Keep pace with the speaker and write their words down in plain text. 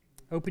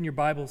open your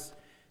Bibles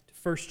to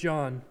 1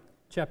 John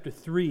chapter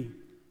 3.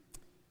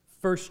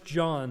 1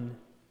 John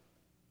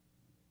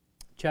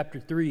chapter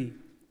 3.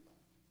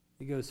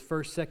 It goes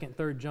 1st, 2nd,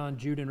 3rd John,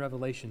 Jude, and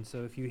Revelation.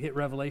 So if you hit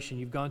Revelation,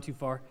 you've gone too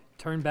far.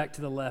 Turn back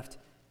to the left.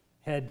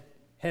 Head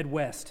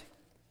west.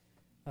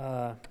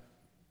 1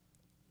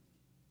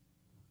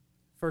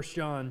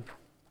 John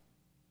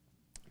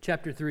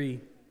chapter 3,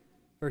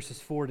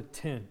 verses 4 to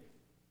 10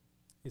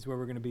 is where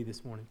we're going to be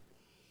this morning.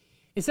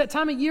 It's that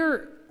time of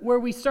year where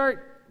we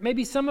start,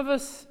 maybe some of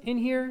us in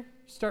here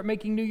start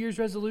making New Year's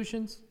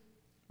resolutions.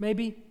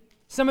 Maybe.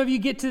 Some of you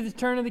get to the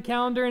turn of the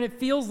calendar and it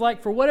feels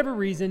like, for whatever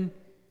reason,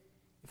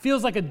 it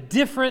feels like a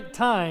different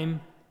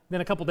time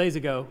than a couple days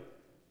ago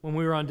when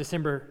we were on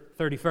December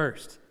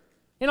 31st.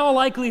 In all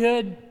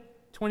likelihood,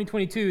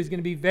 2022 is going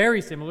to be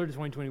very similar to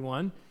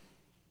 2021.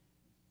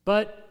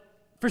 But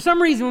for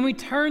some reason, when we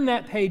turn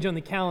that page on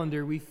the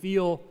calendar, we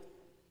feel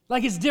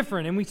like it's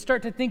different, and we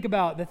start to think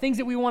about the things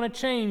that we want to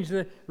change,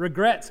 the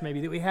regrets maybe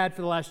that we had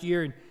for the last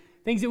year, and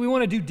things that we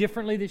want to do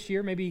differently this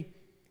year, maybe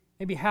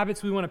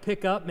habits we want to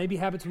pick up, maybe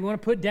habits we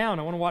want to put down.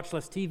 I want to watch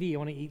less TV. I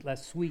want to eat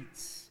less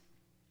sweets.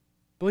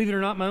 Believe it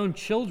or not, my own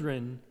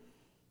children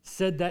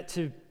said that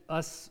to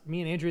us,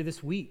 me and Andrea,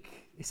 this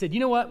week. They said,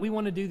 you know what we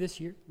want to do this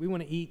year? We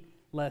want to eat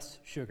less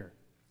sugar.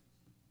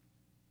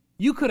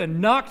 You could have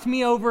knocked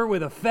me over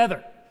with a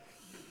feather.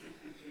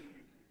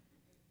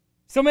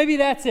 So maybe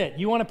that's it.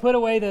 You want to put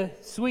away the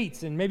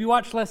sweets and maybe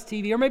watch less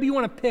TV, or maybe you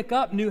want to pick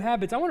up new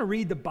habits. I want to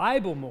read the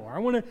Bible more. I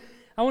want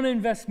to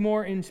invest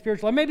more in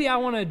spiritual life. Maybe I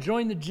want to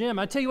join the gym.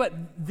 I tell you what,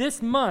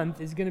 this month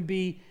is going to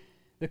be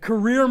the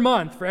career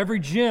month for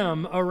every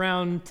gym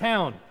around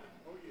town.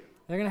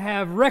 They're going to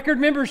have record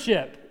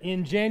membership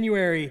in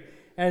January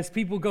as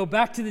people go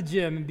back to the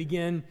gym and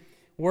begin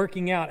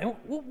working out. And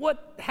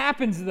what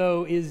happens,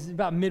 though, is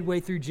about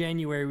midway through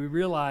January, we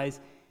realize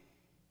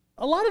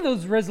a lot of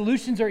those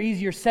resolutions are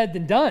easier said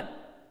than done.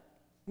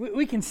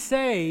 We can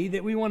say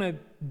that we want to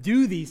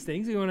do these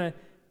things, we want to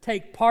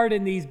take part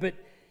in these, but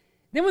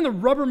then when the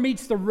rubber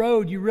meets the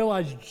road, you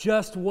realize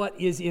just what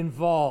is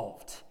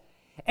involved.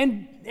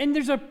 And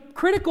there's it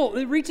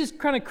reaches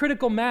kind of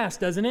critical mass,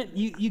 doesn't it?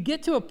 You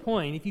get to a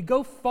point, if you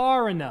go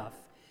far enough,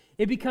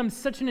 it becomes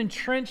such an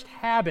entrenched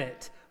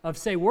habit of,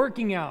 say,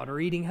 working out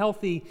or eating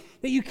healthy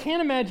that you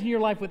can't imagine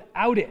your life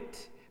without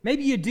it.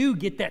 Maybe you do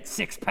get that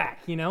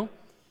six-pack,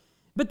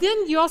 But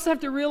then you also have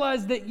to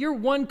realize that you're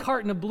one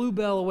carton of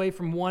Bluebell away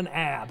from one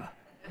ab,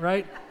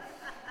 right?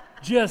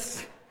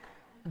 Just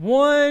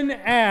one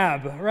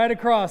ab right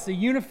across a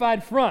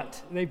unified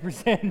front they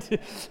present,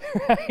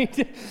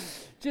 right?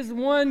 Just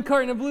one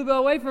carton of Bluebell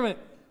away from it.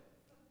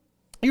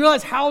 You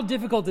realize how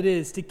difficult it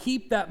is to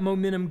keep that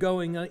momentum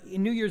going.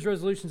 New Year's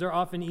resolutions are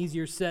often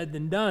easier said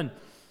than done.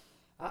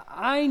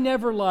 I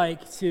never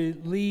like to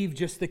leave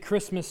just the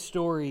Christmas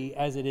story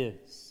as it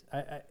is.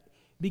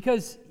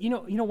 Because, you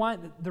know why?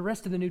 The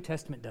rest of the New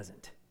Testament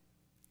doesn't.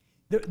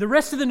 The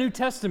rest of the New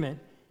Testament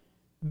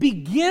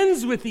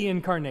begins with the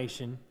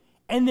Incarnation,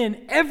 and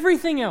then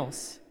everything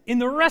else in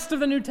the rest of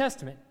the New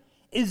Testament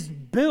is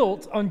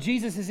built on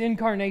Jesus'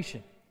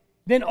 incarnation.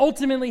 Then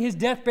ultimately his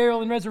death,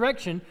 burial, and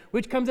resurrection,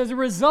 which comes as a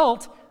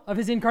result of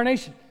his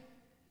incarnation.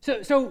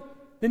 So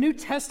the New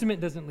Testament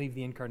doesn't leave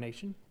the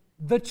Incarnation.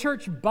 The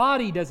church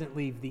body doesn't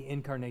leave the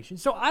Incarnation.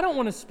 So I don't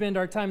want to spend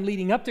our time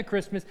leading up to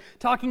Christmas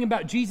talking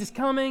about Jesus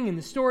coming and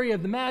the story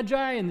of the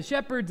Magi and the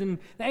shepherds and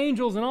the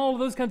angels and all of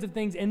those kinds of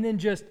things and then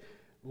just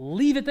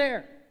leave it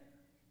there.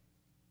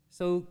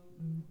 So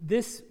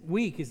this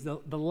week is the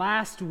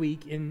last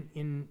week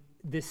in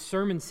this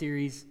sermon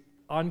series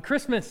on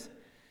Christmas.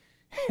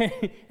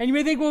 And you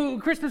may think, well,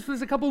 Christmas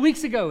was a couple of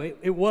weeks ago.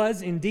 It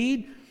was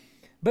indeed.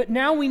 But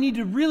now we need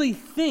to really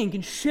think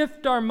and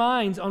shift our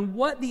minds on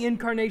what the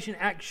Incarnation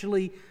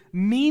actually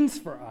means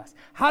for us.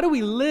 How do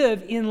we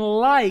live in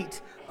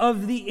light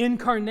of the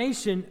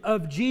Incarnation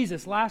of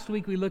Jesus? Last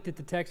week we looked at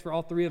the text, for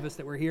all three of us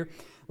that were here.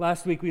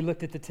 Last week we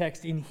looked at the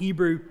text in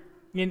Hebrew,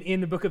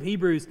 in the book of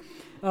Hebrews,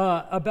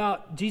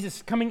 about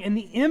Jesus coming and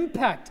the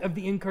impact of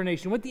the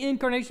Incarnation, what the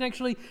Incarnation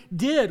actually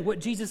did, what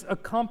Jesus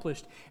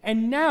accomplished.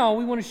 And now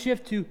we want to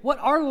shift to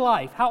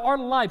how our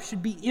life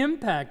should be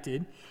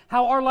impacted,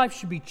 how our life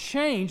should be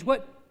changed,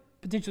 what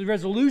potentially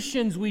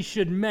resolutions we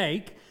should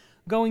make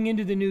going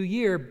into the new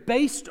year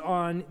based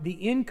on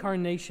the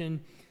Incarnation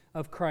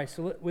of Christ.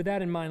 So with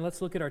that in mind,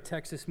 let's look at our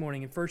text this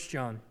morning in 1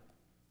 John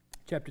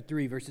chapter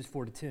 3, verses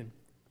 4 to 10.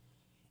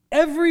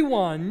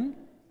 Everyone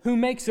who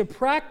makes a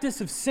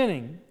practice of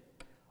sinning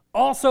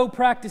also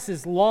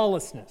practices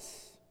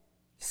lawlessness.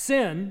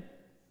 Sin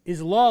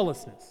is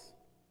lawlessness.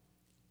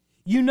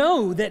 You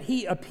know that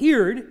he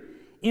appeared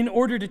in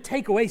order to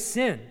take away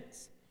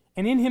sins,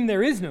 and in him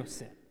there is no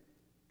sin.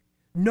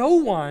 No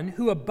one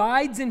who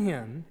abides in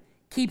him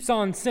keeps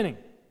on sinning.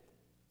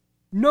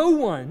 No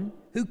one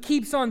who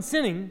keeps on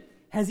sinning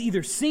has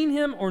either seen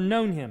him or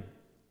known him.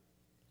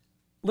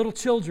 Little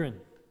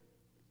children,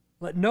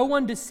 let no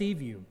one deceive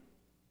you.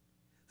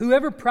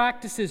 Whoever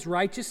practices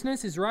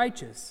righteousness is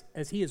righteous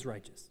as he is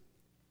righteous.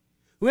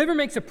 Whoever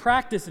makes a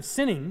practice of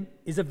sinning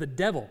is of the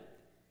devil,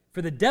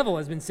 for the devil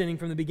has been sinning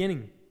from the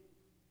beginning.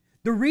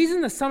 The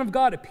reason the Son of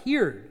God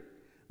appeared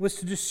was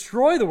to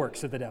destroy the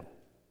works of the devil.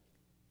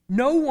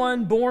 No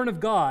one born of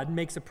God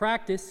makes a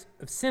practice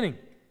of sinning,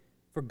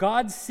 for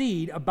God's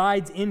seed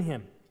abides in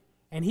him,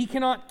 and he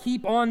cannot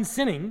keep on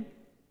sinning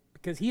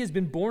because he has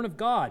been born of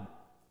God.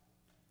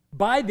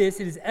 By this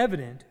it is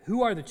evident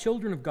who are the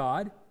children of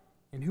God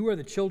and who are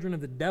the children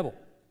of the devil.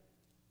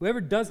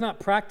 Whoever does not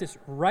practice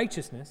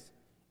righteousness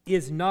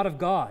is not of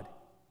God,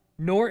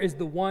 nor is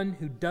the one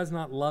who does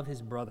not love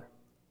his brother.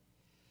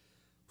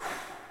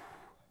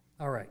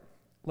 All right,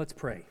 let's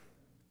pray.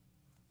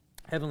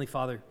 Heavenly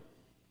Father,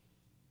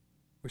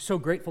 we're so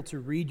grateful to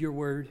read your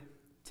word,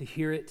 to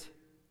hear it,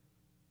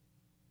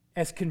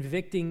 as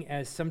convicting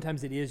as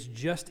sometimes it is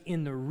just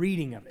in the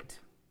reading of it.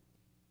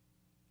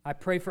 I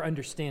pray for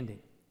understanding.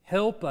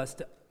 Help us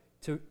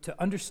to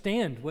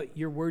understand what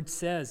your word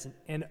says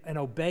and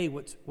obey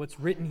what's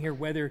written here,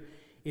 whether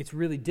it's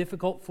really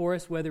difficult for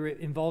us, whether it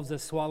involves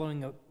us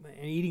swallowing and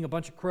eating a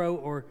bunch of crow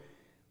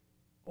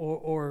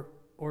or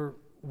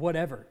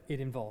whatever it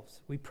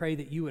involves. We pray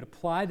that you would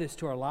apply this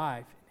to our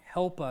life and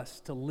help us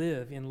to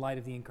live in light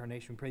of the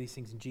Incarnation. We pray these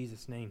things in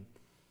Jesus' name.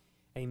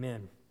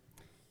 Amen.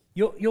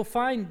 You'll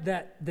find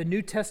that the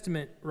New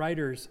Testament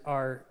writers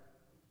are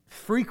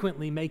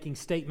frequently making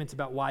statements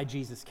about why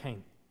Jesus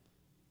came.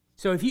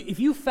 So if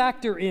you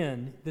factor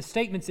in the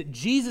statements that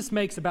Jesus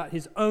makes about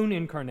his own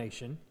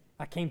incarnation,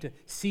 I came to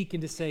seek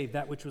and to save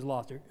that which was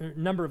lost, or a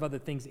number of other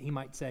things that he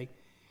might say,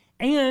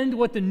 and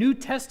what the New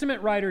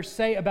Testament writers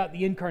say about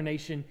the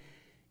incarnation,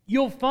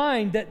 you'll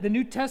find that the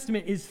New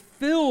Testament is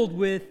filled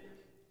with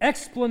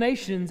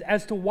explanations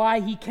as to why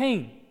he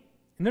came.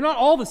 And they're not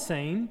all the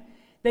same.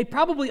 They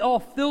probably all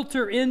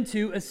filter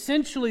into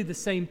essentially the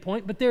same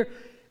point, but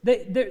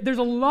there's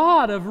a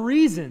lot of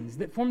reasons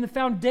that form the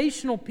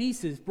foundational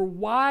pieces for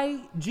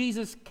why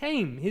Jesus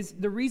came,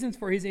 the reasons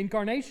for his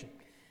incarnation.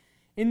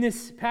 In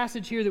this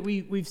passage here that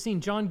we've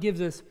seen, John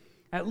gives us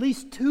at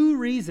least two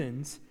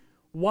reasons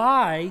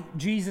why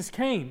Jesus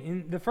came.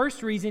 In the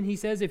first reason, he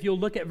says, if you'll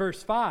look at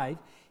verse 5,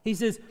 he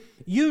says,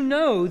 you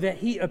know that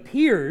he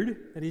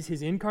appeared, that is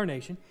his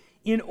incarnation,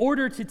 in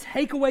order to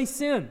take away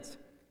sins.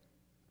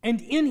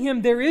 And in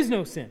him there is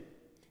no sin.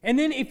 And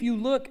then if you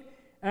look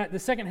at the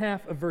second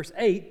half of verse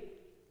 8,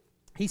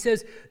 he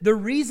says, the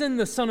reason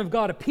the Son of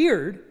God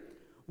appeared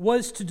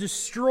was to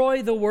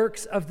destroy the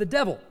works of the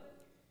devil.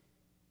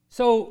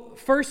 So,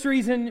 first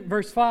reason,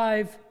 verse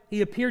 5,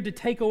 he appeared to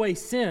take away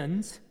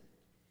sins.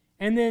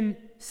 And then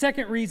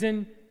second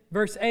reason,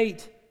 verse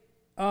 8,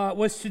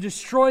 was to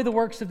destroy the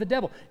works of the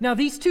devil. Now,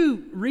 these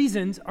two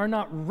reasons are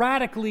not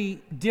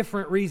radically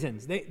different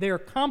reasons. They are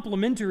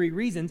complementary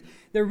reasons.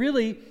 They're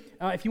really,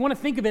 if you want to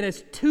think of it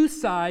as two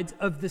sides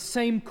of the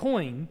same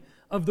coin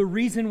of the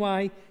reason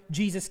why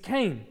Jesus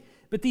came.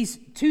 But these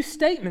two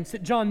statements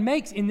that John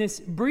makes in this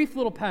brief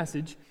little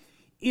passage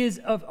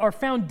are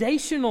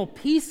foundational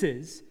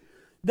pieces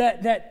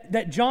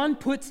that John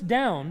puts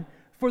down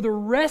for the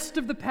rest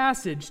of the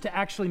passage to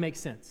actually make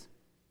sense.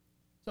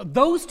 So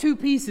those two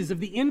pieces of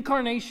the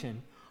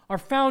incarnation are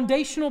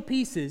foundational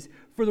pieces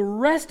for the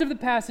rest of the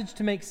passage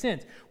to make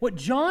sense. What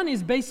John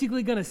is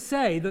basically going to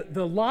say,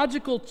 the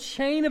logical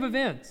chain of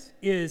events,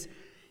 is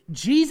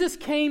Jesus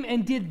came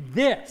and did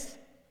this.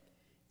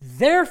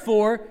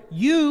 Therefore,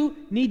 you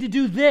need to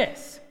do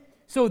this.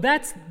 So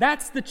that's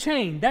the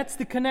chain, that's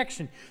the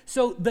connection.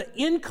 So the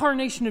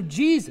incarnation of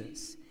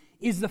Jesus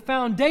is the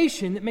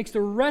foundation that makes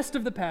the rest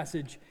of the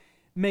passage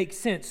make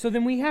sense. So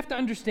then we have to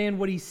understand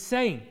what he's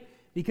saying,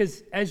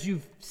 because as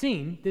you've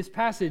seen, this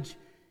passage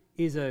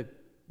is a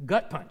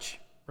gut punch,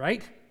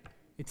 right?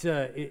 It's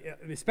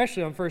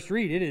especially on first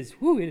read, it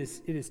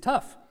is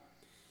tough.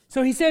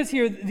 So he says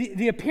here,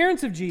 the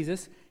appearance of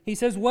Jesus, he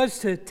says, was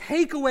to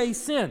take away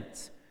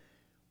sins.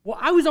 Well,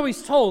 I was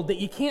always told that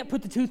you can't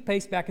put the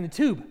toothpaste back in the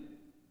tube,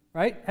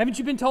 right? Haven't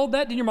you been told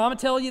that? Did your mama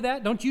tell you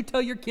that? Don't you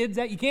tell your kids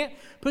that? You can't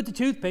put the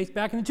toothpaste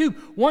back in the tube.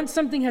 Once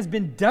something has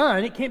been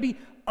done, it can't be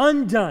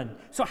undone.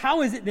 So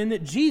how is it then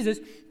that Jesus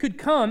could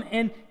come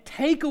and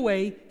take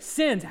away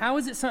sins? How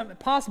is it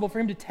possible for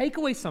him to take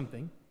away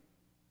something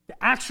that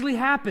actually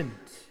happened?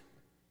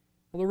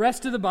 Well, the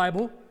rest of the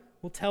Bible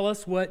will tell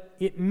us what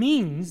it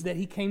means that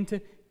he came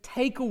to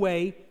take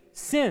away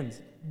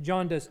sins.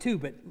 John does too,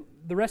 but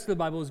the rest of the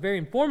Bible is very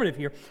informative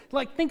here.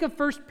 Like, think of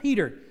 1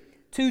 Peter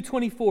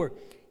 2:24.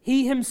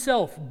 He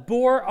himself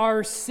bore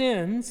our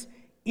sins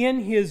in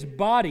his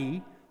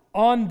body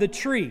on the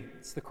tree,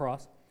 it's the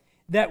cross,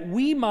 that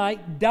we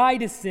might die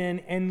to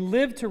sin and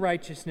live to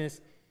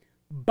righteousness.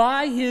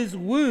 By his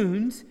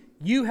wounds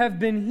you have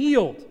been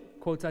healed.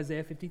 Quotes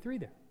Isaiah 53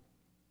 there.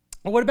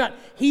 Well, what about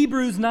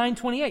Hebrews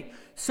 9:28?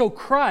 So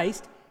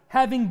Christ,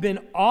 having been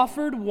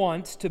offered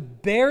once to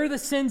bear the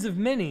sins of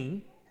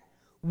many,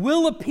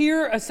 will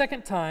appear a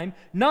second time,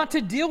 not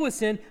to deal with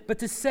sin, but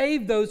to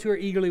save those who are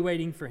eagerly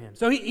waiting for him.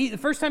 So the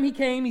first time he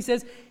came, he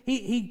says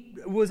he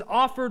was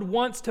offered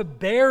once to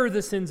bear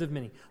the sins of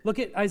many. Look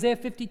at Isaiah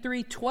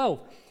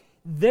 53:12.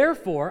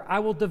 Therefore, I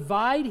will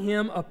divide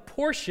him a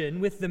portion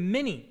with the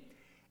many,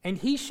 and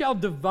he shall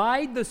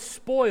divide the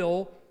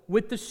spoil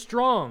with the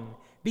strong,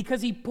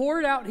 because he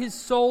poured out his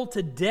soul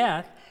to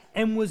death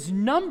and was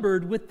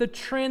numbered with the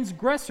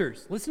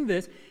transgressors. Listen to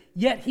this.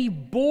 Yet he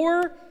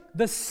bore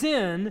the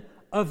sin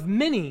of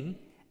many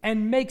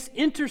and makes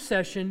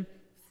intercession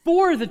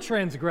for the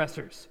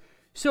transgressors.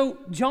 So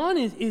John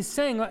is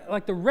saying,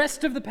 like the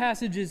rest of the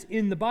passages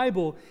in the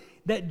Bible,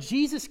 that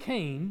Jesus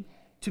came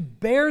to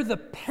bear the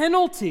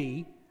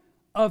penalty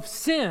of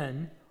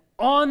sin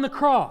on the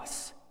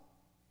cross.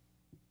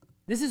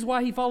 This is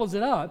why he follows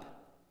it up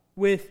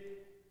with,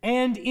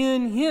 and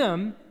in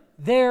him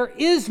there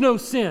is no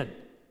sin.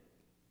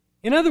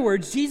 In other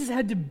words, Jesus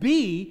had to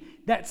be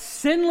that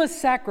sinless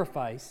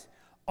sacrifice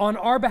on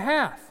our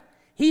behalf.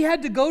 He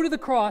had to go to the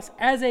cross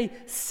as a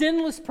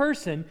sinless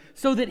person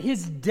so that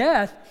his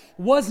death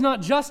was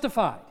not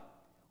justified.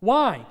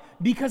 Why?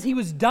 Because he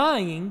was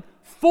dying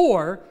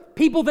for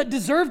people that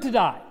deserved to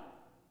die.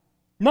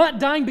 Not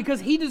dying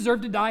because he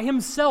deserved to die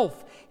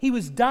himself. He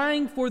was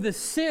dying for the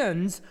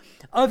sins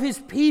of his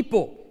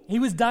people. He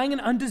was dying an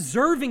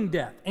undeserving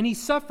death, and he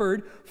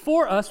suffered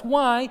for us.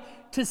 Why?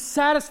 To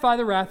satisfy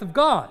the wrath of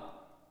God.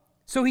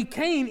 So he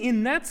came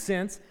in that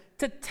sense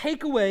to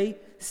take away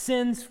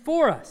sins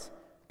for us.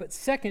 But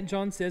second,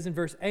 John says in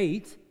verse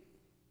 8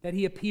 that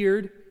he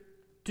appeared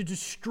to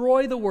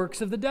destroy the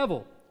works of the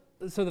devil.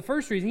 So the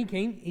first reason he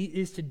came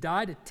is to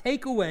die to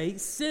take away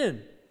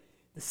sin.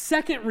 The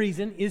second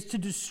reason is to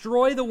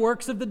destroy the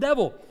works of the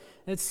devil.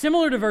 And it's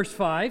similar to verse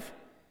 5,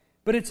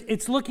 but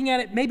it's looking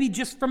at it maybe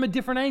just from a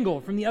different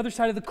angle, from the other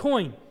side of the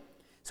coin.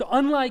 So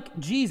unlike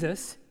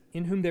Jesus,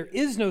 in whom there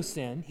is no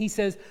sin, he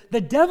says, the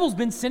devil's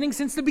been sinning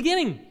since the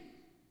beginning.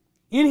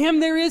 In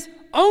him there is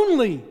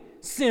only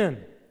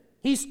sin.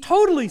 He's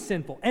totally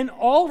sinful, and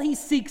all he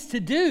seeks to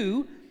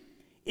do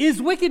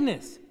is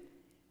wickedness.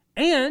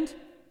 And,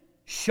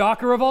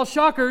 shocker of all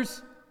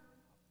shockers,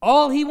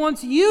 all he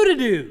wants you to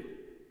do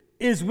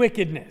is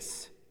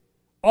wickedness.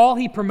 All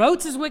he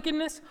promotes is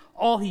wickedness.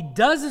 All he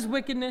does is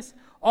wickedness.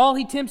 All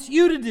he tempts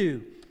you to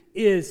do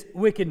is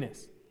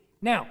wickedness.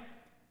 Now,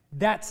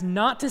 that's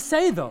not to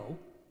say, though,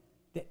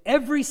 that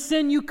every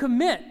sin you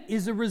commit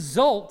is a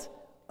result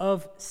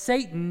of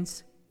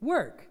Satan's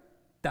work.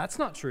 That's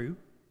not true.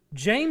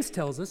 James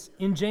tells us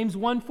in James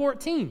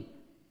 1:14,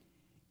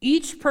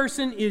 each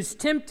person is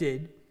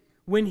tempted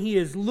when he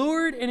is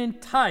lured and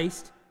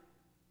enticed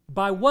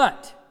by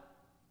what?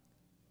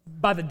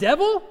 By the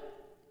devil?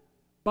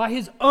 By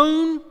his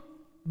own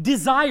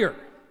desire.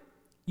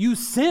 You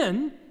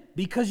sin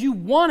because you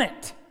want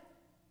it.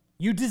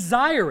 You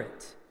desire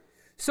it.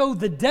 So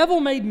the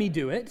devil made me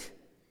do it.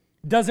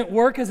 Doesn't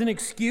work as an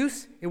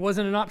excuse. It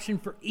wasn't an option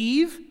for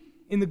Eve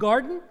in the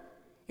garden.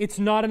 It's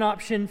not an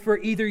option for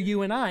either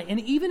you and I. And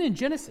even in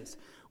Genesis,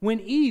 when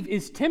Eve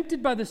is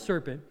tempted by the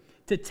serpent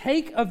to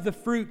take of the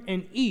fruit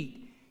and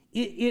eat,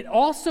 it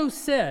also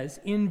says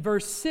in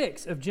verse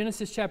 6 of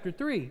Genesis chapter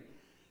 3,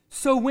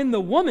 so when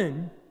the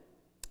woman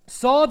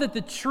saw that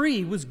the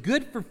tree was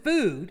good for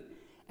food,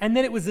 and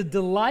that it was a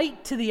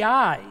delight to the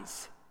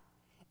eyes,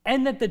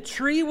 and that the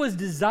tree was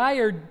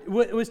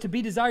to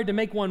be desired to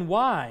make one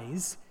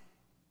wise,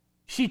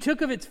 she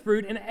took of its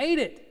fruit and ate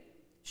it.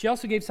 She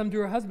also gave some to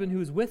her husband who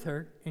was with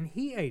her, and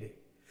he ate it.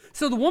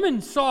 So the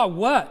woman saw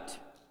what?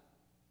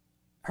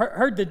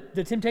 Heard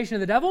the temptation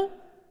of the devil?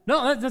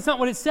 No, that's not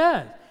what it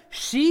says.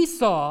 She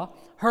saw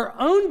her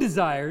own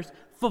desires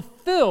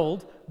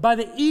fulfilled by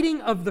the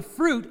eating of the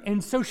fruit,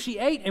 and so she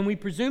ate, and we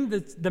presume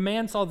that the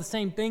man saw the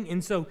same thing,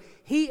 and so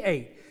he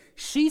ate.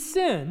 She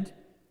sinned,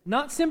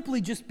 not simply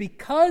just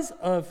because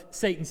of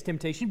Satan's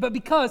temptation, but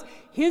because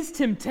his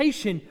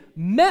temptation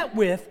met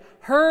with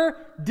her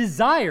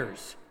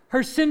desires,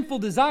 her sinful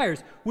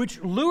desires,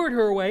 which lured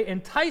her away,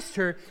 enticed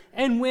her,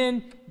 and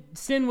when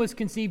sin was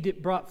conceived,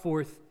 it brought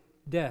forth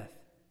death.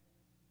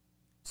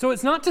 So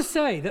it's not to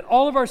say that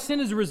all of our sin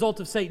is a result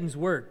of Satan's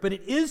work, but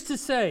it is to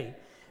say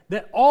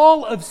that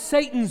all of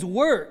Satan's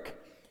work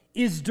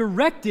is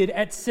directed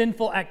at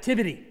sinful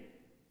activity.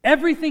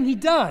 Everything he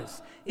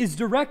does is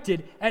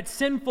directed at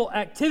sinful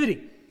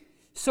activity.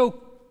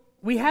 So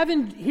we have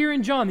here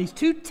in John these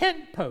two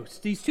tent posts,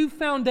 these two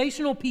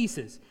foundational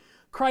pieces.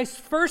 Christ's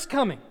first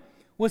coming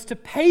was to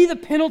pay the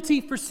penalty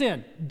for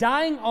sin,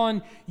 dying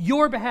on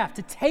your behalf,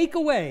 to take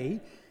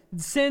away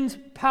sin's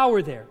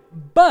power there.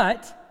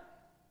 But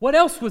what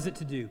else was it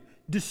to do?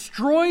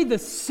 Destroy the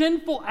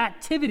sinful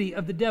activity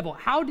of the devil.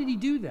 How did he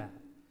do that?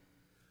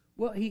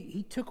 Well,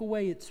 he took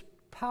away its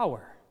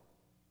power.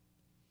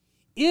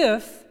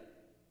 If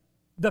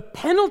the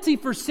penalty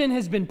for sin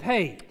has been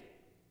paid,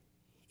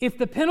 if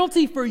the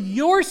penalty for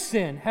your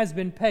sin has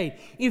been paid,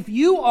 if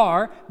you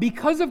are,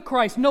 because of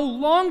Christ, no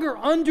longer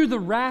under the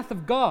wrath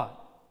of God,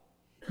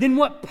 then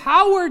what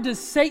power does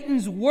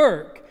Satan's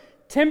work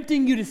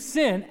tempting you to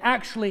sin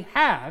actually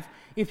have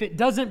if it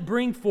doesn't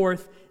bring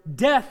forth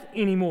death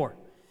anymore?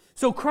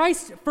 So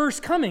Christ's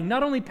first coming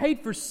not only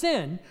paid for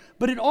sin,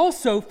 but it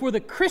also, for the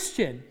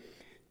Christian,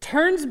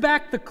 turns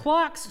back the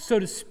clocks, so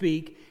to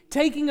speak,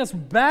 taking us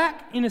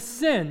back, in a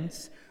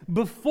sense,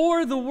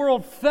 before the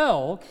world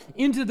fell,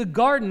 into the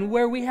garden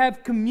where we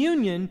have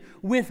communion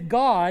with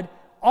God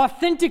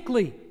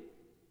authentically.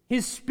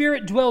 His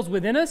Spirit dwells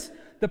within us.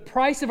 The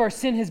price of our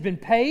sin has been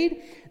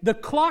paid. The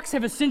clocks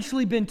have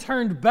essentially been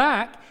turned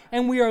back,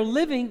 and we are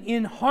living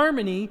in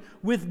harmony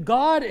with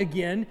God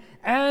again,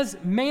 as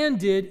man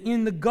did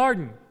in the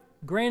garden.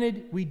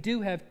 Granted, we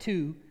do have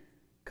two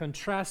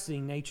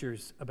contrasting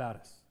natures about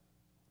us.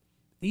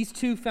 These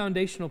two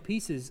foundational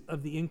pieces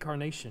of the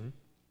Incarnation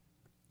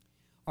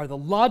are the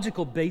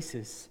logical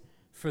basis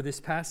for this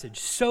passage.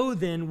 So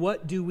then,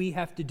 what do we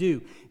have to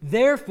do?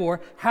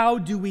 Therefore, how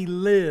do we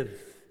live?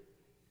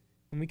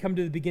 When we come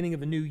to the beginning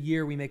of a new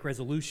year, we make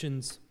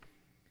resolutions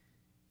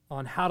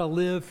on how to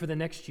live for the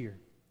next year.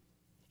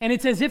 And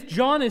it's as if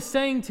John is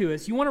saying to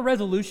us, you want a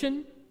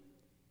resolution?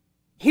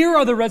 Here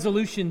are the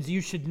resolutions you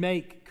should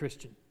make,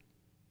 Christian.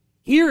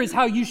 Here is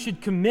how you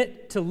should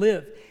commit to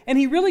live. And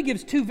he really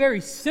gives two very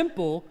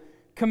simple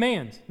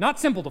commands. Not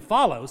simple to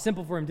follow,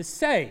 simple for him to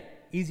say.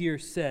 Easier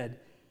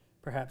said,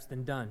 perhaps,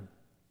 than done.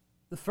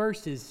 The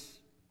first is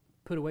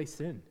put away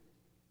sin.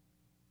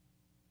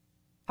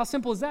 How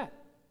simple is that?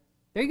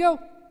 There you go.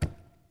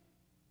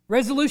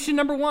 Resolution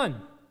number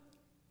 1,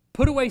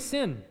 put away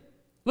sin.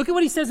 Look at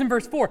what he says in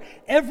verse 4.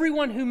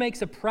 Everyone who makes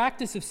a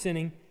practice of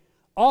sinning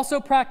also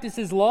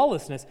practices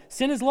lawlessness.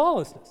 Sin is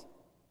lawlessness.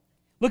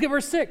 Look at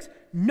verse 6.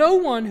 No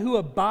one who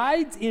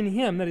abides in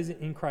him, that is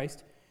in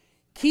Christ,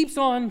 keeps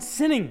on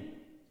sinning.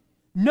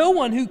 No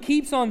one who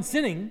keeps on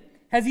sinning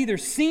has either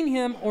seen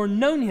him or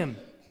known him.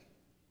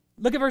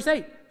 Look at verse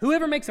 8.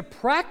 Whoever makes a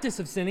practice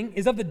of sinning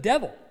is of the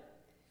devil.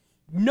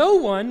 No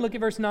one, look at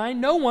verse 9,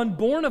 no one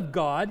born of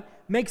God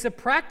makes a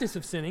practice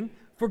of sinning,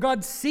 for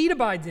God's seed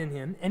abides in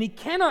him, and he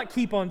cannot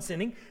keep on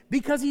sinning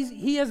because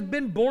he has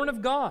been born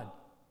of God.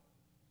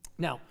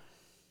 Now,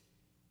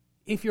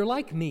 if you're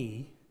like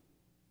me,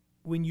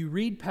 when you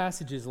read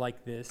passages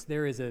like this,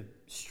 there is a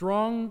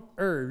strong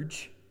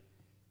urge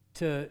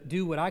to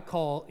do what I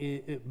call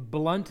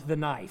blunt the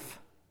knife.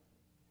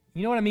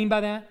 You know what I mean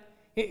by that?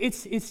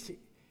 It's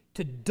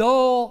to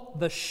dull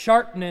the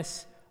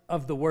sharpness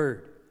of the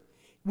word.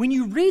 When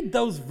you read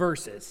those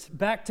verses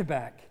back to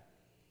back,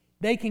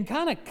 they can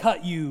kind of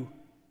cut you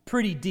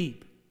pretty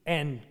deep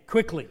and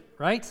quickly,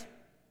 right?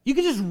 You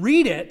can just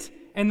read it,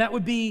 and that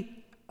would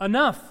be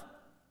enough.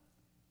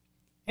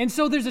 And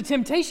so there's a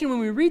temptation when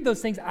we read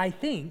those things, I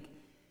think,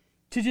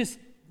 to just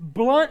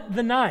blunt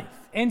the knife.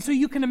 And so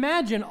you can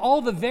imagine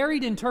all the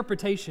varied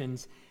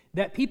interpretations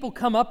that people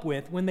come up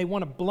with when they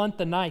want to blunt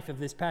the knife of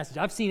this passage.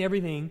 I've seen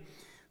everything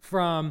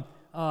from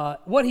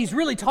what he's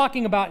really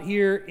talking about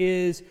here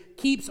is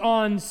keeps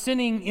on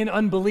sinning in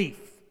unbelief.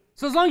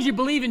 So as long as you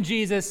believe in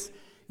Jesus,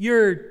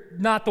 you're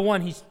not the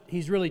one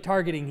he's really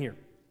targeting here,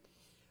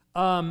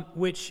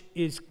 which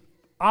is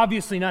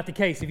obviously not the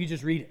case if you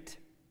just read it,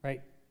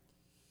 right?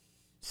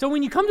 So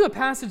when you come to a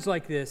passage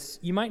like this,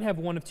 you might have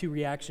one of two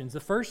reactions. The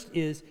first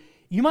is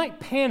you might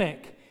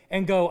panic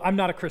and go, I'm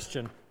not a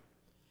Christian.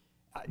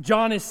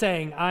 John is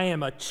saying, I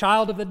am a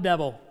child of the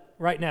devil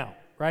right now,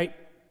 right?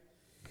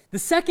 The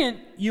second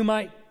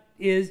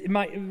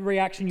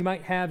reaction you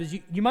might have is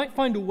you might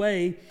find a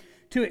way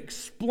to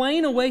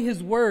explain away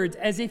his words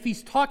as if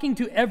he's talking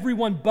to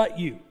everyone but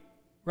you,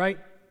 right?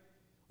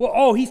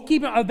 Well,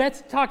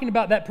 that's talking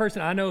about that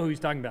person. I know who he's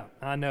talking about.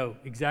 I know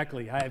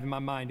exactly. I have in my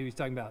mind who he's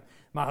talking about.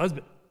 My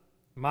husband,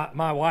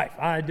 my wife.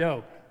 I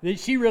know.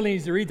 She really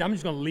needs to read. I'm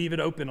just going to leave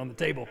it open on the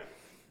table.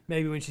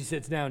 Maybe when she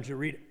sits down, she'll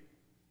read it.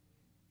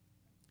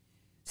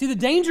 See, the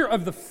danger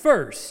of the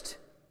first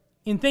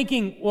in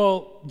thinking,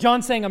 well,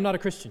 John's saying I'm not a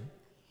Christian,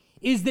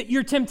 is that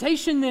your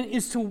temptation then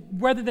is to,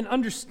 rather than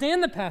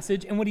understand the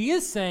passage and what he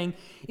is saying,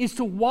 is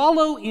to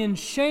wallow in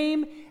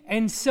shame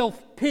and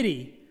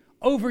self-pity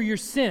over your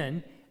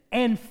sin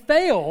and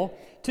fail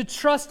to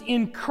trust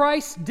in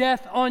Christ's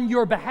death on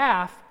your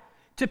behalf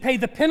to pay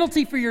the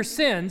penalty for your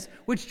sins,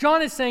 which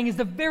John is saying is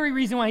the very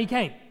reason why he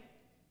came,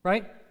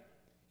 right?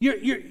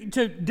 You're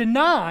to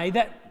deny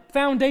that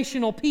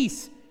foundational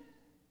piece,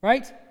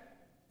 right?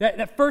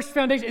 That first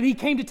foundation, and he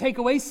came to take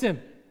away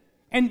sin.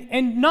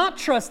 And not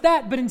trust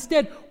that, but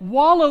instead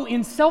wallow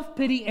in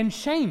self-pity and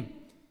shame.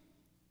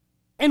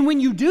 And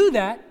when you do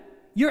that,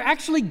 you're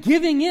actually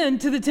giving in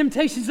to the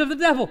temptations of the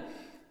devil,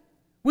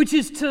 which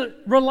is to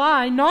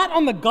rely not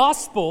on the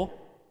gospel,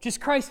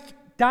 just Christ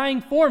dying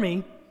for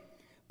me,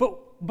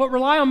 but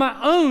rely on my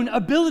own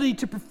ability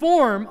to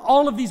perform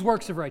all of these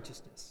works of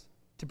righteousness,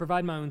 to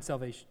provide my own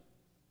salvation.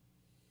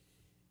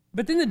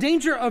 But then the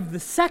danger of the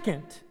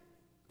second,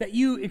 that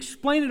you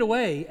explain it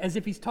away as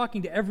if he's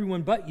talking to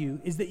everyone but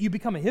you, is that you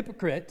become a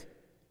hypocrite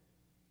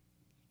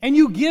and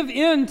you give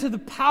in to the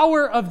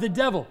power of the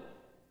devil,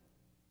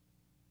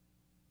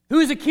 who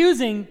is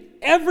accusing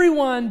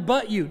everyone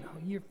but you. No,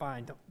 you're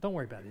fine. Don't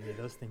worry about any of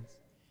those things.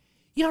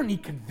 You don't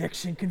need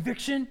conviction.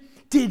 Conviction?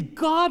 Did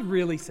God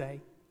really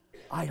say?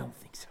 I don't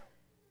think so.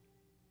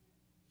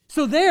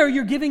 So there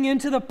you're giving in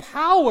to the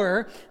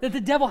power that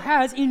the devil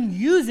has in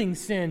using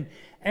sin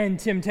and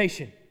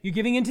temptation. You're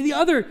giving into the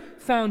other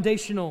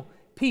foundational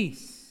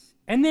piece.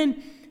 And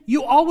then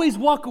you always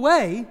walk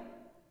away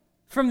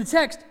from the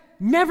text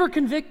never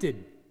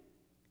convicted.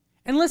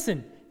 And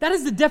listen, that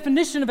is the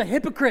definition of a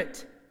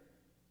hypocrite.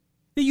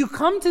 That you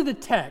come to the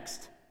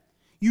text,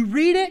 you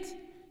read it,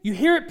 you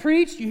hear it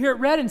preached, you hear it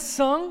read and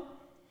sung,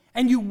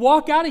 and you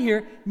walk out of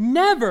here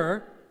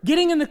never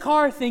getting in the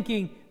car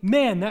thinking,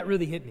 man, that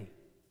really hit me.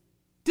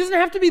 It doesn't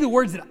have to be the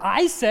words that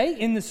I say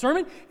in the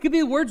sermon. It could be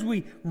the words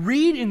we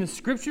read in the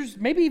scriptures,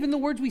 maybe even the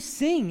words we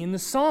sing in the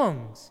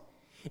songs.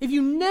 If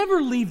you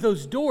never leave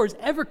those doors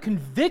ever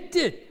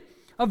convicted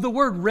of the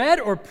word read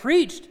or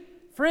preached,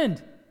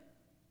 friend,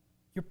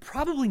 you're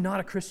probably not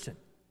a Christian.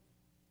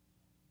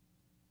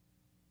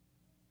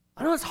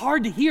 I know it's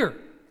hard to hear,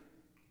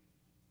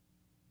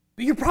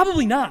 but you're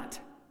probably not.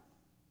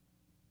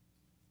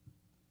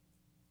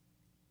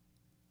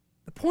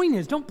 The point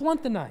is, don't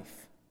blunt the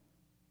knife.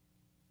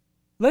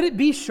 Let it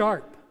be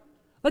sharp.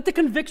 Let the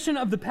conviction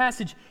of the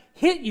passage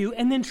hit you,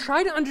 and then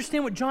try to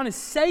understand what John is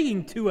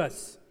saying to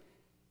us.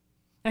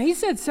 Now, he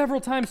said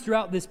several times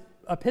throughout this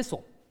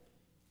epistle,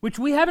 which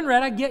we haven't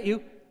read, I get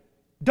you,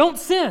 don't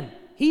sin.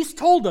 He's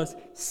told us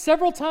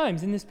several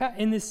times in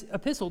this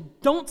epistle,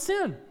 don't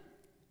sin.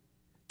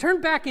 Turn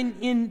back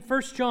in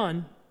 1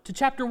 John to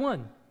chapter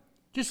 1.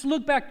 Just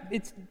look back.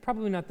 It's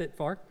probably not that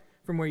far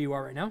from where you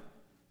are right now.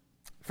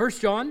 1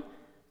 John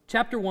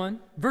chapter 1,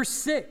 verse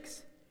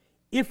 6.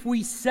 If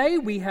we say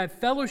we have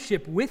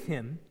fellowship with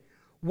him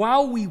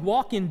while we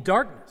walk in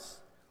darkness,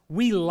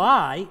 we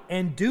lie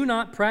and do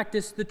not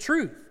practice the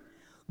truth.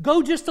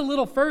 Go just a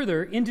little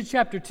further into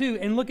chapter 2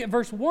 and look at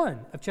verse 1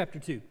 of chapter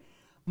 2.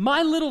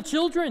 My little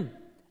children,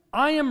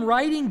 I am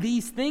writing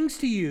these things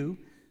to you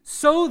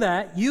so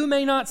that you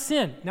may not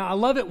sin. Now, I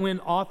love it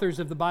when authors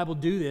of the Bible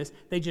do this.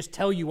 They just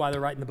tell you why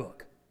they're writing the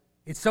book.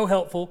 It's so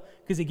helpful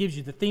because it gives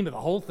you the theme of the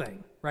whole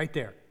thing right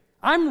there.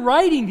 I'm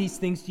writing these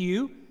things to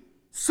you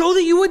so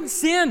that you wouldn't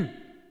sin.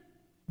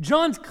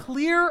 John's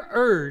clear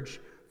urge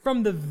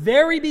from the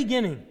very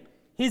beginning,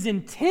 his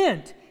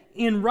intent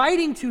in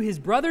writing to his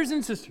brothers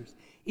and sisters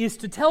is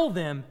to tell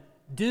them,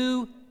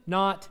 do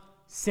not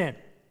sin.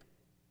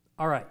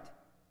 All right.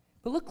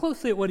 But look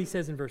closely at what he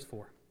says in verse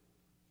 4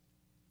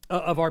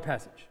 of our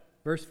passage.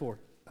 Verse 4,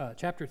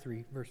 chapter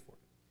 3, verse 4.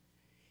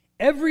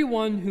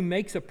 Everyone who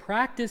makes a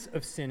practice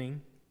of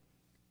sinning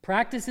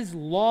practices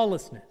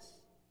lawlessness.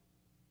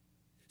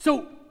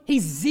 So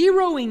he's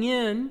zeroing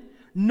in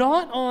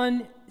not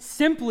on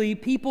simply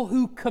people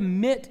who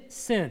commit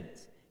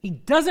sins. He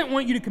doesn't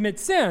want you to commit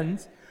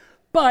sins,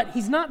 but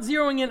he's not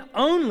zeroing in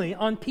only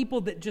on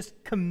people that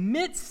just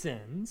commit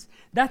sins.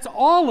 That's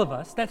all of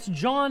us. That's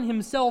John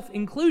himself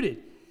included.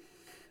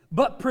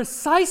 But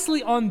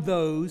precisely on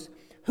those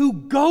who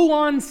go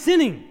on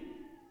sinning.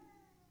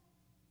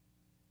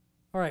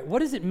 All right, what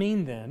does it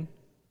mean then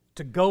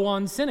to go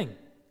on sinning?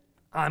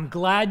 I'm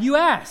glad you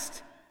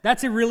asked.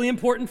 That's really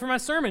important for my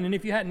sermon, and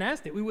if you hadn't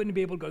asked it, we wouldn't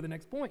be able to go to the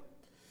next point.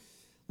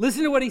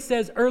 Listen to what he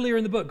says earlier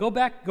in the book. Go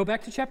back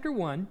to chapter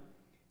 1.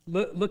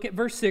 Look at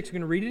verse 6. We're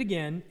going to read it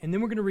again, and then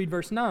we're going to read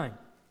verse 9.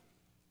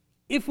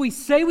 If we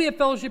say we have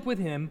fellowship with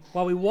him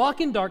while we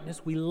walk in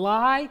darkness, we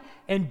lie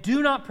and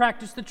do not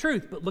practice the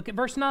truth. But look at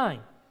verse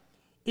 9.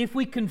 If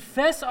we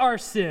confess our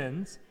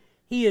sins,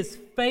 he is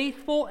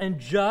faithful and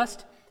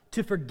just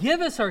to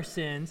forgive us our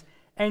sins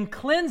and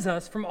cleanse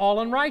us from all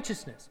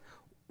unrighteousness.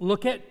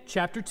 Look at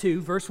chapter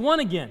 2, verse 1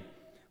 again.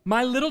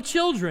 My little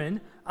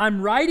children,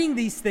 I'm writing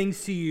these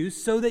things to you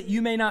so that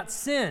you may not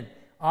sin.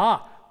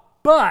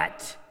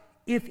 But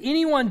if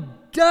anyone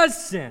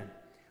does sin,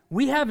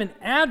 we have an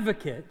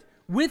advocate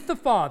with the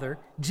Father,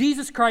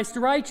 Jesus Christ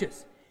the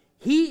righteous.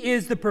 He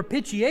is the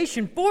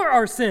propitiation for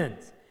our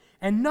sins,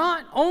 and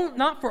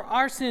not for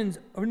our sins,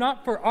 or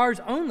not for ours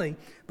only,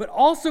 but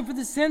also for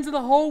the sins of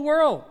the whole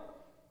world.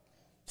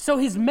 So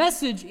his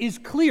message is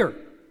clear.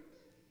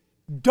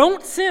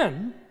 Don't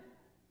sin,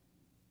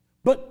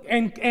 but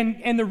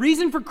and the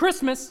reason for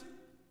Christmas,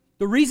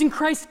 the reason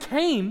Christ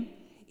came,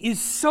 is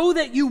so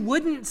that you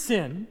wouldn't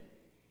sin.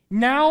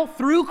 Now,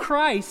 through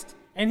Christ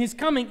and his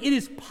coming, it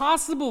is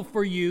possible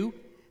for you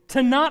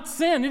to not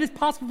sin. It is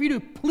possible for you to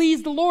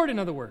please the Lord, in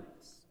other words.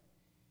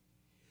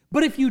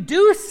 But if you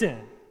do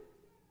sin,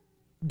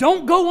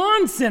 don't go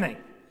on sinning.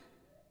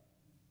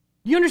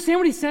 You understand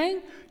what he's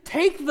saying?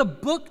 Take the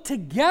book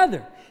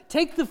together.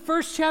 Take the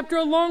first chapter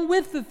along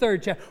with the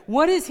third chapter.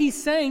 What is he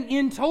saying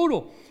in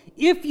total?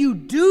 If you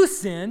do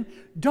sin,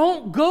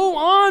 don't go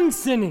on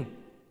sinning.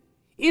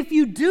 If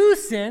you do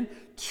sin,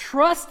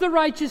 trust the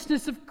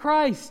righteousness of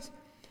Christ.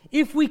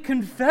 If we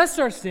confess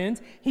our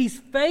sins, he's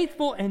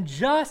faithful and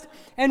just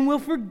and will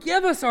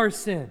forgive us our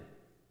sin.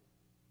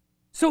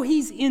 So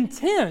he's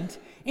intent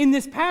in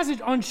this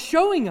passage on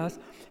showing us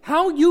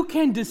how you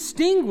can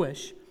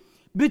distinguish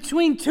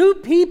between two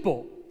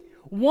people,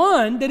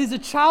 one that is a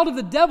child of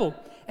the devil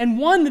and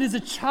one that is a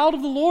child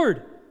of the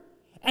Lord.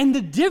 And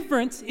the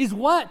difference is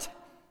what?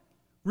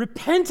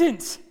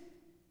 Repentance.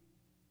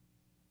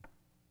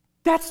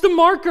 That's the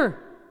marker.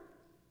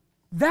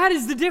 That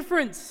is the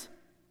difference.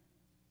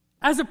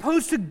 As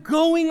opposed to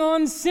going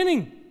on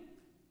sinning.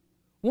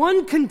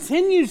 One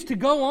continues to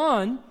go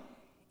on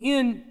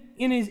in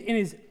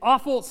his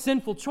awful,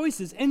 sinful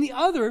choices, and the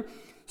other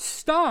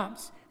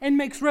stops and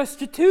makes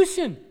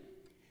restitution.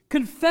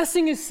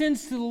 confessing his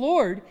sins to the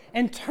Lord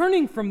and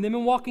turning from them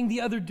and walking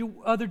the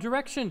other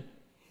direction.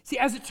 See,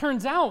 as it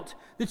turns out,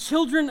 the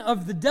children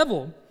of the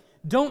devil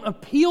don't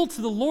appeal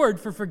to the Lord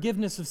for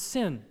forgiveness of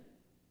sin.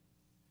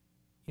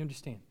 You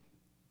understand?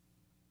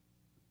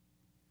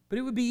 But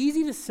it would be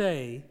easy to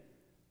say,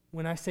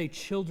 when I say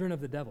children of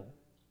the devil,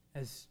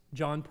 as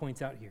John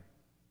points out here,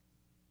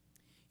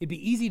 it'd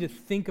be easy to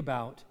think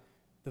about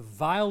the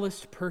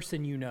vilest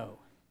person you know.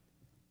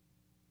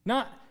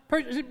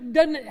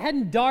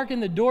 Hadn't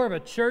darkened the door of a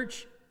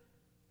church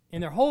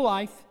in their whole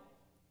life,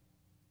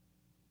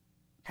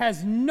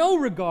 has no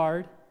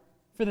regard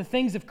for the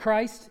things of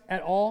Christ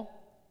at all,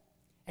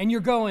 and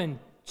you're going,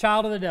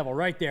 child of the devil,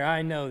 right there.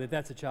 I know that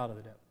that's a child of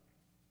the devil.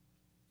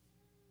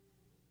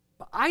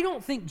 But I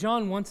don't think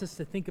John wants us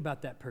to think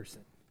about that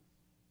person.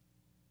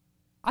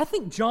 I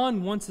think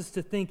John wants us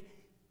to think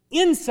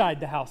inside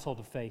the household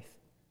of faith,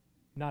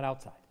 not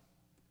outside.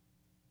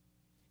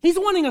 He's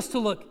wanting us to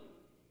look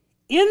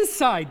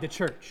inside the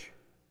church,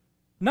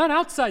 not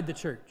outside the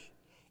church.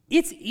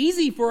 It's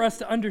easy for us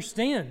to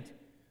understand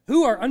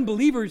who are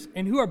unbelievers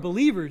and who are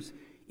believers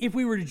if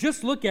we were to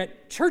just look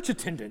at church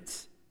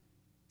attendance.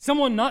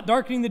 Someone not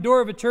darkening the door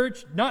of a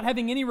church, not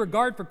having any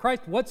regard for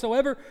Christ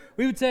whatsoever,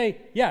 we would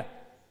say, yeah,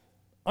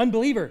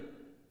 unbeliever.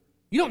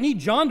 You don't need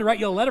John to write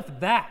you a letter for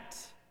that.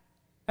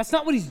 That's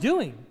not what he's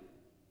doing.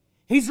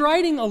 He's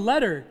writing a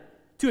letter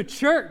to a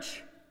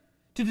church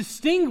to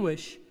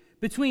distinguish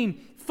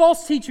between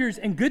false teachers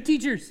and good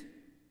teachers,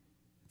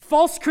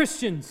 false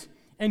Christians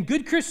and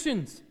good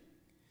Christians,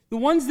 the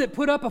ones that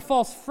put up a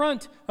false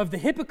front of the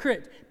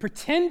hypocrite,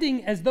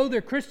 pretending as though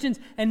they're Christians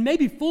and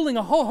maybe fooling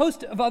a whole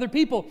host of other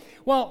people,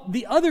 while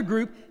the other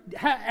group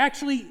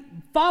actually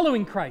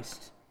following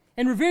Christ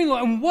and revering the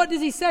Lord. And what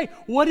does he say?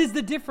 What is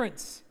the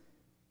difference?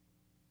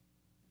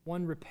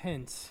 One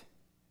repents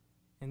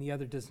and the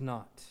other does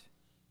not.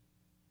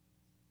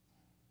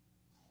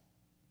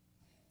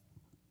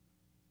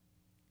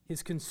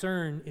 His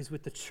concern is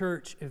with the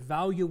church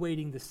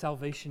evaluating the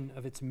salvation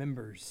of its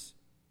members.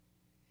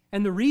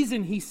 And the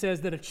reason he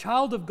says that a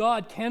child of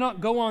God cannot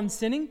go on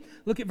sinning,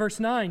 look at verse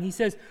 9. He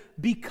says,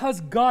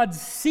 because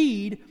God's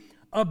seed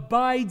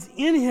abides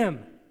in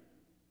him.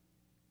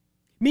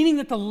 Meaning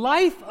that the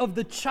life of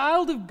the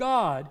child of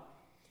God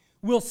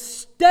will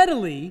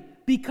steadily,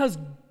 because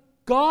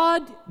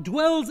God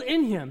dwells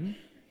in him,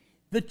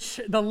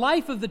 the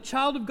life of the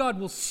child of God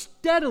will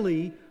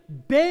steadily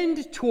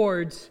bend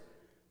towards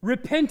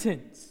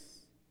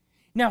repentance.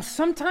 Now,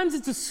 sometimes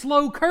it's a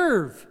slow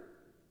curve.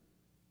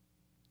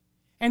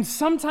 And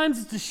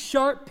sometimes it's a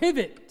sharp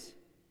pivot.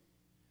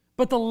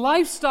 But the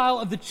lifestyle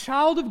of the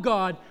child of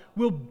God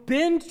will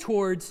bend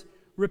towards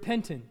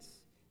repentance.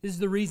 This is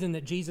the reason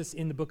that Jesus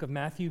in the book of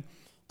Matthew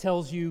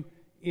tells you,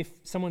 if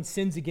someone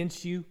sins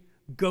against you,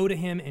 go to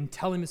him and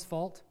tell him his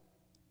fault.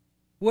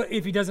 What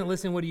if he doesn't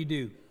listen, what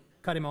do?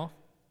 Cut him off?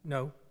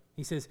 No.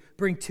 He says,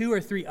 bring 2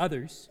 or 3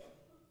 others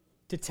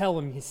to tell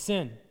him his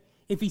sin.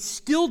 If he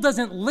still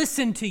doesn't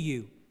listen to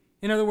you,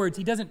 in other words,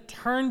 he doesn't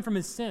turn from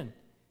his sin,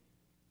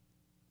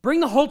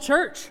 bring the whole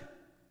church.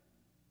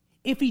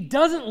 If he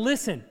doesn't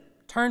listen,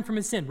 turn from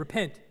his sin,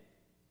 repent.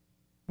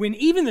 When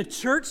even the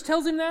church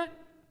tells him that,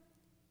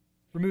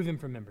 remove him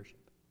from membership.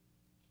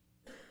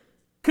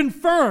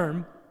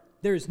 Confirm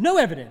there is no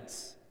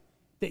evidence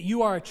that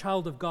you are a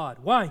child of God.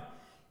 Why?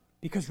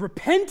 Because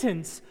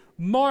repentance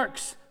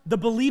marks the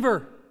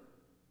believer.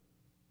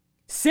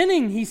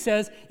 Sinning, he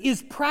says,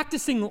 is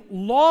practicing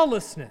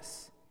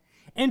lawlessness.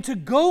 And to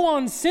go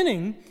on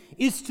sinning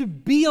is to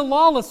be a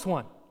lawless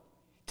one.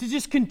 To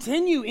just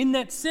continue in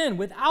that sin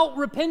without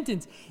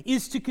repentance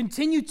is to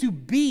continue to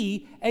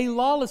be a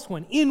lawless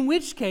one. In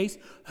which case,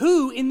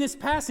 who in this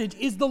passage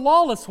is the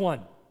lawless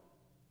one?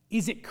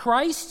 Is it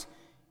Christ,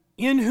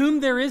 in whom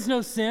there is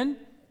no sin?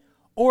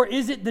 Or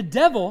is it the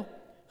devil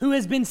who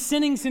has been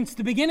sinning since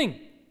the beginning?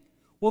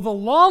 Well, the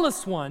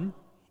lawless one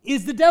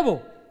is the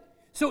devil.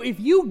 So if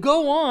you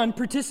go on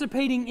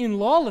participating in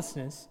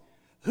lawlessness,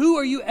 who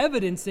are you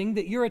evidencing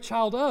that you're a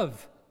child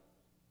of?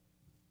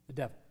 The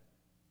devil.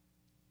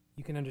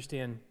 You can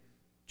understand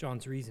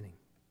John's reasoning.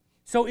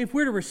 So if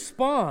we're to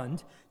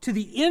respond to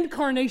the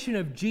incarnation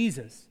of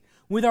Jesus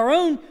with our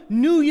own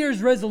New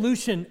Year's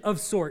resolution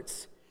of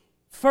sorts,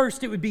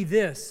 first it would be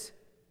this: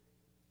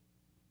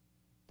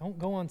 don't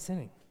go on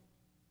sinning.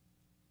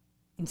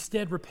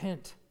 Instead,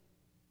 repent.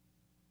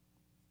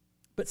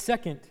 But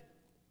second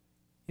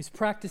is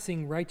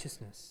practicing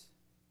righteousness.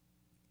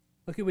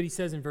 Look at what he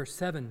says in verse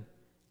 7.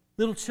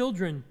 Little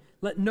children,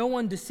 let no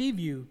one deceive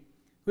you.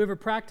 Whoever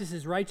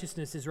practices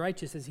righteousness is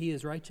righteous as he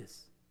is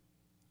righteous.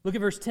 Look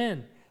at verse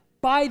 10.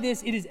 By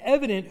this it is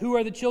evident who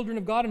are the children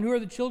of God and who are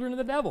the children of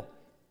the devil.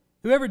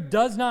 Whoever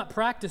does not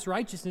practice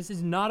righteousness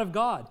is not of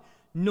God,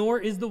 nor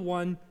is the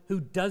one who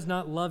does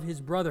not love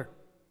his brother.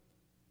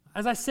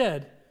 As I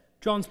said,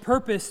 John's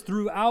purpose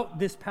throughout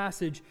this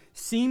passage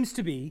seems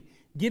to be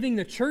giving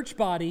the church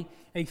body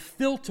a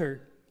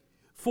filter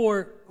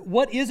for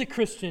what is a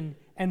Christian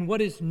and what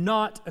is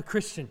not a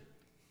Christian,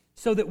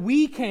 so that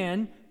we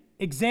can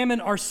examine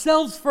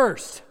ourselves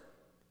first.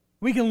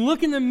 We can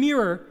look in the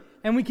mirror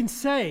and we can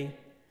say,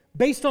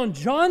 based on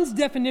John's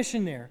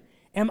definition there,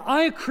 am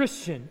I a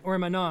Christian or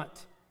am I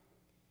not?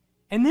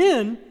 And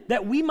then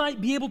that we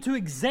might be able to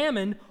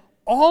examine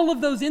all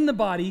of those in the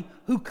body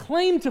who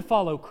claim to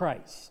follow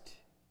Christ.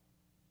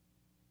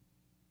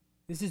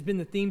 This has been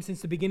the theme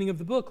since the beginning of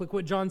the book. Look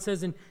what John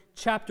says in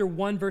chapter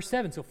 1, verse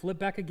 7. So flip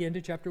back again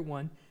to chapter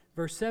 1,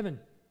 verse 7.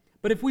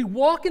 But if we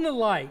walk in the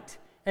light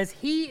as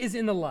he is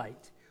in the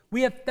light,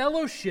 we have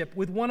fellowship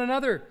with one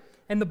another,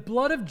 and the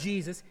blood of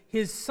Jesus,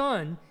 his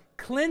Son,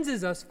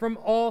 cleanses us from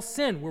all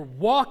sin. We're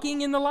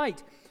walking in the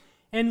light.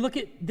 And look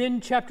at then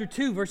chapter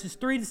 2, verses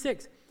 3 to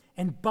 6.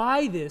 And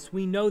by this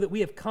we know that we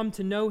have come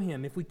to know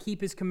him if we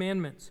keep his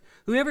commandments.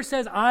 Whoever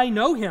says, I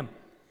know him,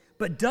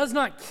 but does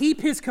not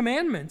keep his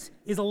commandments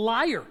is a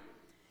liar,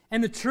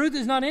 and the truth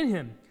is not in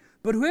him.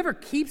 But whoever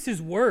keeps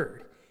his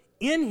word,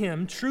 in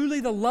him truly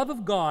the love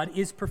of God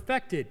is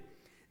perfected.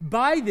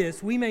 By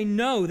this we may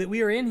know that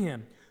we are in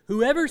him.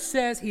 Whoever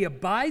says he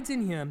abides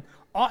in him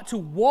ought to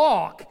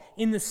walk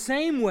in the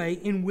same way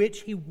in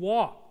which he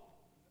walked.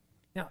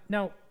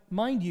 Now,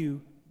 mind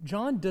you,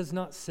 John does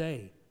not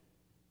say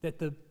that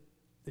the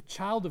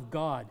child of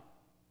God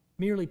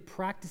merely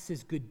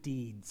practices good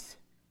deeds.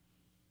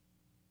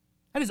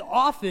 That is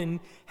often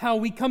how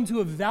we come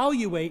to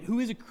evaluate who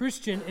is a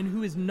Christian and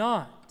who is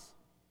not.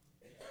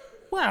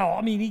 Well,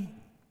 I mean,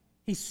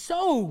 he's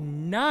so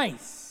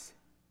nice.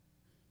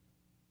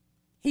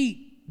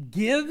 He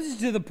gives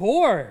to the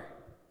poor.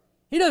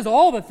 He does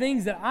all the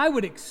things that I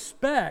would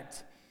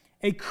expect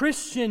a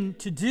Christian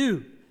to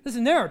do.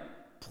 Listen, there are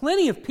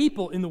plenty of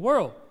people in the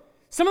world.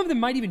 Some of them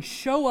might even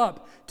show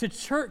up to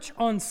church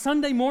on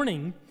Sunday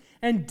morning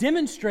and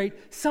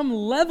demonstrate some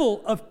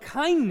level of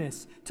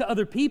kindness to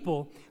other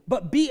people,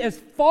 but be as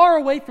far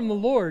away from the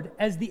Lord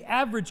as the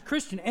average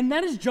Christian. And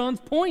that is John's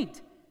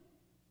point.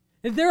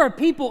 That there are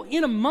people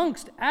in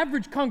amongst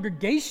average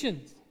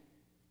congregations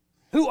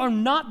who are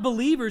not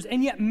believers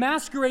and yet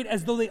masquerade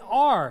as though they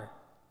are.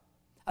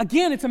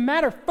 Again, it's a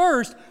matter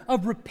first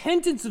of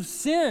repentance of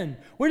sin.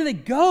 Where do they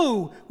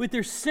go with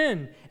their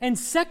sin? And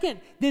second,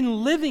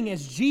 then living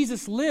as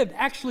Jesus lived,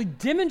 actually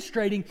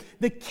demonstrating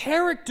the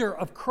character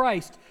of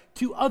Christ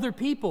to other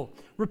people.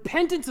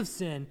 Repentance of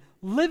sin,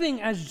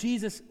 living as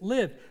Jesus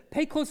lived.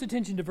 Pay close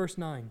attention to verse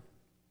 9.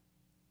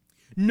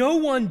 No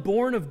one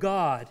born of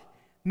God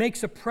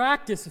makes a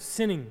practice of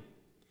sinning,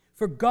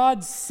 for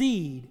God's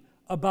seed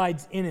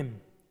abides in him.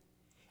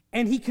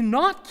 And he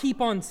cannot keep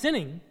on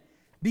sinning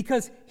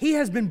because he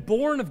has been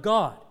born of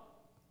God.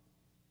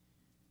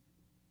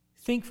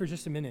 Think for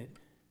just a minute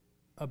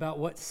about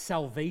what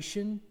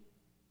salvation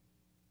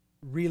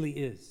really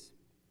is.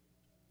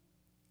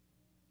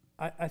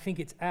 I think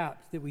it's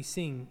apt that we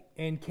sing,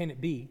 and can it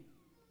be?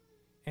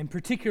 And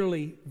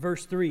particularly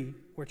verse 3,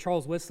 where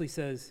Charles Wesley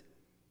says,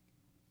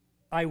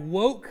 I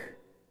woke,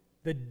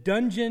 the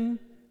dungeon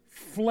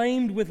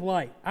flamed with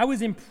light. I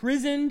was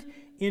imprisoned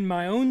in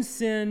my own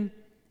sin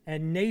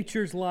and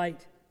nature's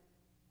light.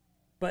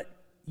 But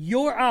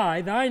your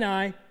eye, thine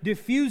eye,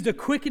 diffused a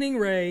quickening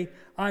ray.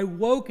 I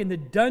woke, and the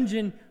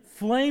dungeon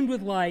flamed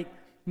with light.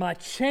 My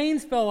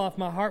chains fell off,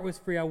 my heart was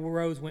free. I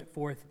arose, went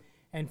forth,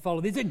 and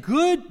followed. It's a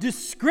good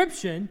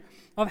description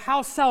of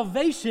how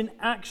salvation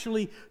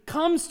actually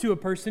comes to a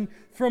person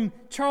from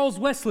Charles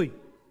Wesley.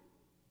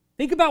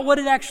 Think about what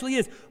it actually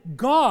is.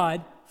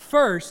 God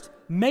first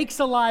makes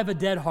alive a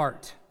dead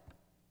heart.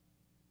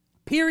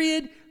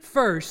 Period.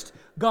 First,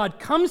 God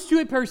comes to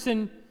a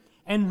person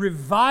and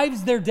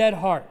revives their dead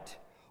heart.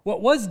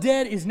 What was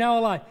dead is now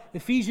alive.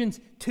 Ephesians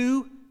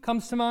 2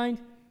 comes to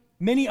mind.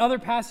 Many other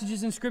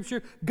passages in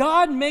Scripture.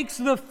 God makes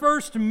the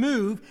first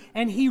move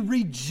and he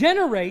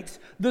regenerates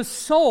the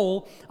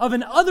soul of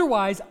an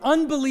otherwise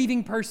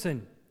unbelieving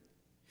person.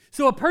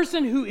 So a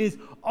person who is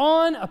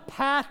on a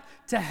path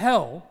to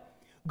hell,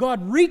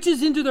 God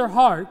reaches into their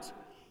heart,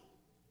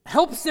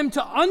 helps them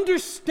to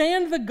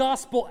understand the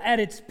gospel at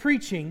its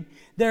preaching.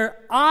 Their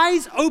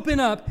eyes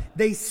open up,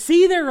 they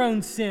see their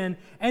own sin,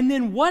 and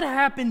then what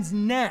happens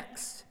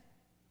next?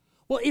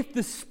 Well, if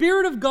the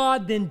Spirit of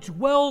God then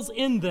dwells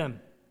in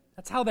them,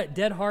 that's how that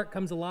dead heart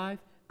comes alive.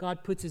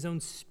 God puts his own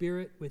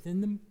Spirit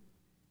within them.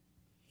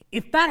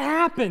 If that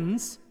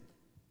happens,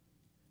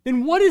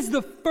 then what is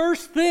the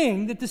first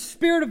thing that the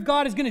Spirit of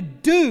God is going to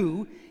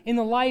do in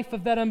the life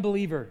of that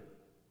unbeliever?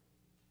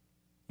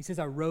 He says,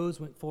 I rose,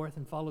 went forth,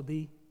 and followed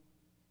thee.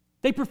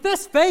 They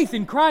profess faith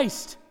in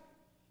Christ,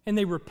 and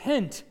they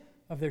repent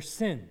of their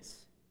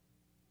sins.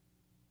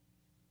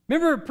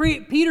 Remember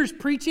Peter's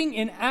preaching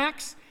in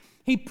Acts?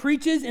 He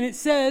preaches, and it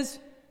says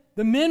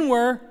the men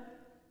were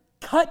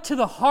cut to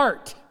the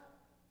heart.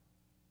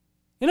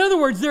 In other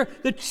words,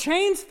 the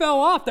chains fell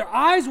off. Their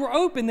eyes were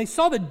open. They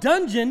saw the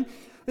dungeon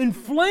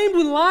inflamed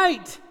with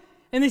light.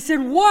 And they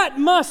said, what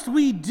must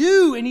we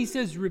do? And he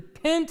says,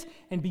 repent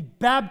and be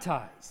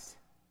baptized.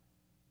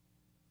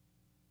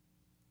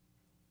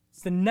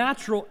 It's the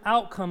natural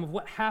outcome of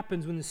what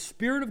happens when the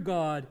Spirit of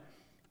God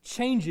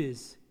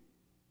changes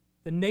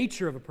the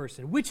nature of a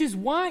person, which is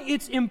why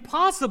it's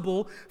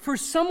impossible for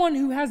someone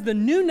who has the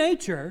new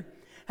nature,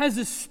 has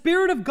the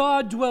Spirit of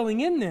God dwelling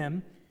in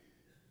them,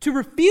 to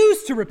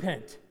refuse to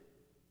repent.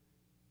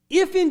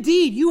 If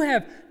indeed you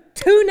have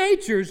two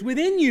natures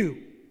within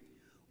you,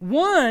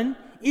 one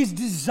is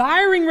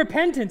desiring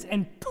repentance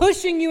and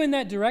pushing you in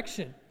that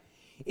direction,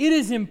 it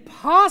is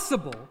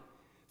impossible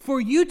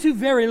for you to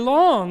very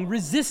long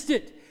resist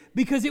it,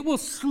 because it will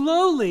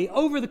slowly,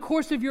 over the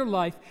course of your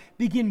life,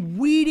 begin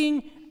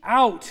weeding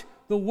out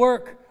the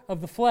work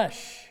of the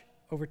flesh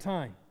over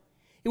time.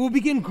 It will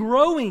begin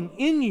growing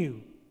in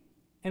you,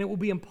 and it will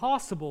be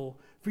impossible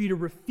for you to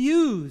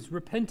refuse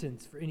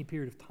repentance for any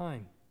period of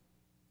time.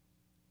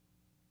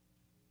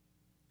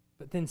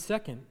 But then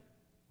second,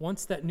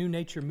 once that new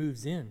nature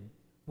moves in,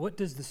 what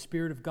does the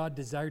Spirit of God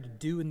desire to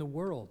do in the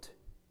world?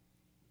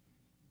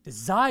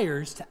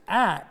 Desires to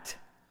act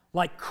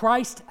like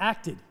Christ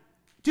acted.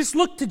 Just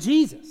look to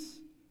Jesus.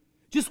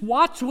 Just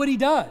watch what he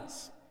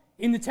does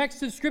in the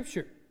text of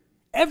Scripture.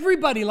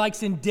 Everybody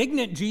likes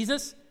indignant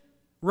Jesus,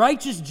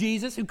 righteous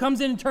Jesus, who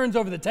comes in and turns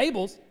over the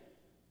tables.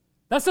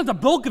 That's not the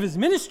bulk of his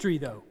ministry,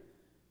 though.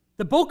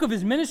 The bulk of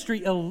his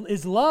ministry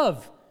is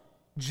love,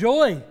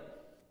 joy,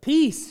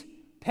 peace,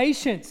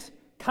 patience,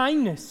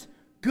 kindness,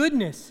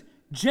 goodness,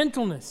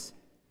 gentleness,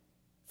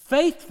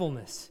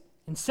 faithfulness,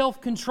 and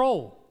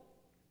self-control.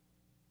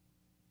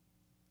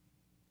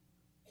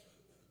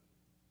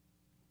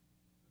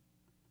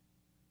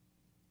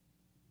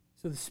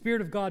 So the Spirit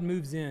of God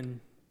moves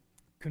in,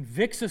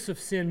 convicts us of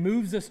sin,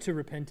 moves us to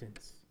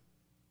repentance,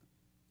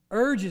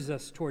 urges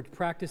us toward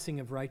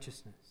practicing of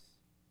righteousness.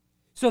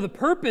 So the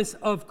purpose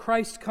of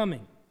Christ's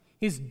coming,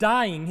 his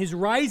dying, his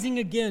rising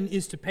again,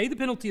 is to pay the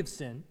penalty of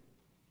sin,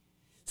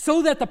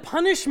 so that the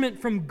punishment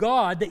from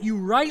God that you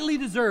rightly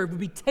deserve would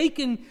be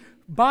taken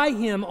by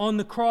him on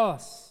the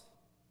cross.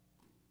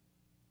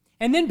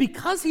 And then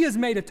because he has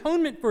made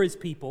atonement for his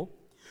people,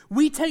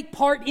 we take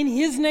part in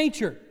his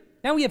nature.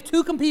 Now we have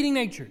two competing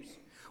natures.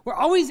 We're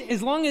always,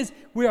 as long as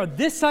we are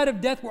this side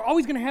of death, we're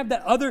always going to have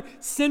that other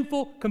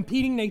sinful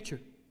competing nature.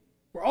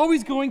 We're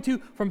always going to,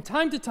 from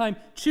time to time,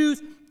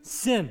 choose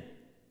sin.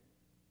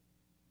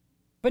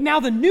 But now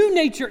the new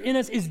nature in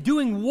us is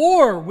doing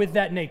war with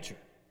that nature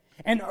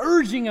and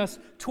urging us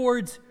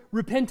towards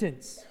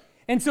repentance.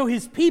 And so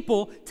his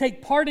people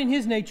take part in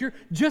his nature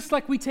just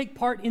like we take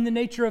part in the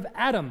nature of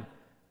Adam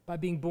by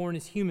being born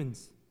as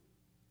humans.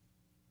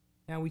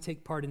 Now we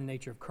take part in the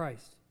nature of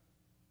Christ.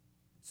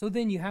 So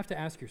then you have to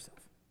ask yourself,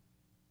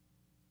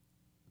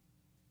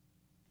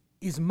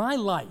 is my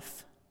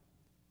life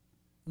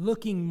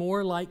looking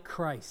more like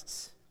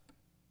Christ's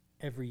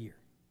every year?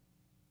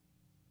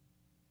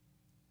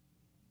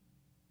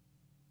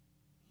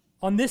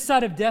 On this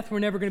side of death, we're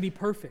never going to be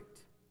perfect.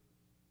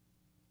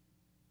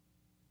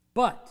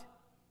 But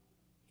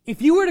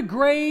if you were to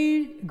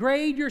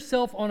grade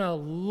yourself on a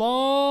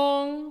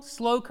long,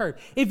 slow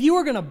curve, if you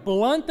were going to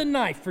blunt the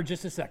knife for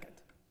just a second,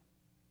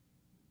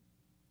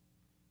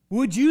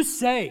 would you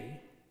say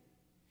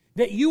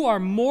that you are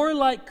more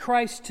like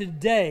Christ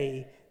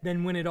today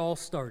than when it all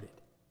started?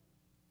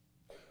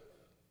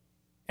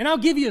 And I'll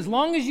give you as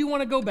long as you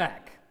want to go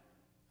back,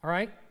 all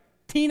right?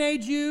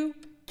 Teenage you,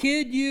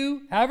 kid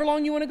you, however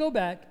long you want to go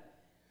back,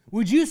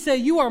 would you say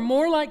you are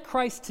more like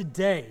Christ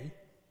today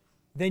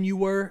than you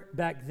were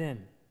back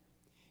then?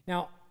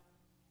 Now,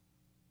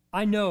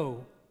 I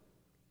know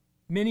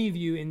many of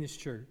you in this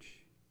church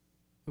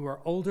who are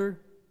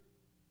older,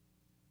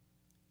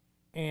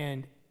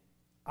 and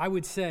I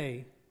would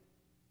say,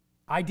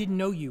 I didn't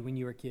know you when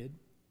you were a kid,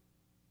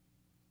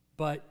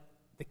 but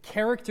the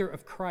character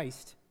of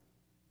Christ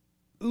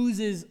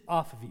oozes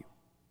off of you.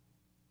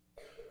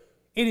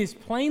 It is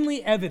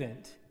plainly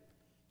evident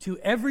to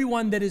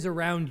everyone that is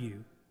around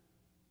you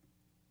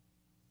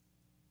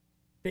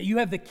that you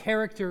have the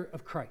character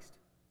of Christ.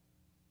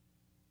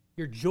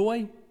 Your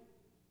joy,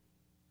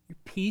 your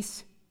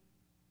peace,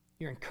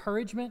 your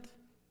encouragement.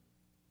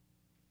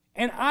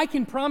 And I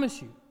can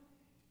promise you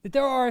that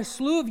there are a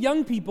slew of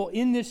young people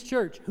in this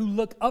church who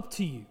look up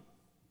to you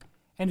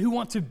and who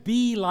want to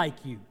be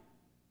like you.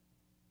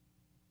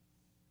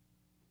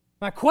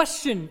 My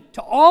question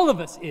to all of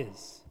us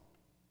is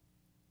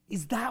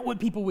that what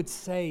people would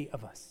say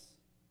of us?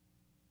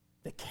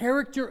 The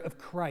character of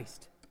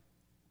Christ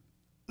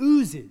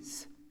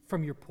oozes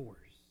from your pores.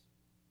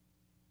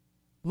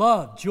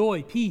 Love,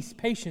 joy, peace,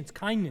 patience,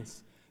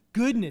 kindness,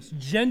 goodness,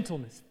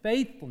 gentleness,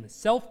 faithfulness,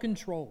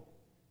 self-control.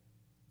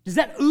 Does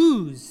that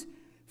ooze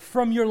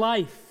from your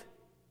life?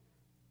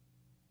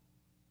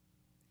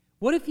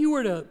 What if you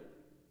were to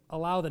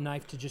allow the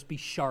knife to just be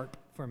sharp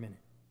for a minute?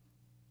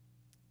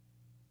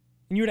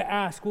 And you were to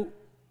ask, well,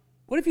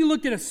 what if you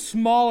looked at a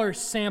smaller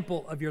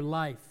sample of your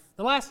life?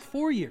 The last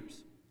 4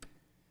 years,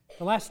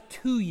 the last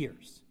 2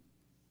 years,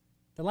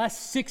 the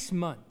last 6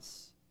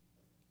 months.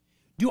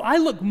 Do I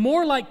look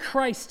more like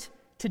Christ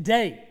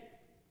today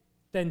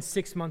than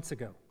 6 months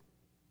ago?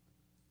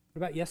 What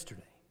about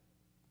yesterday?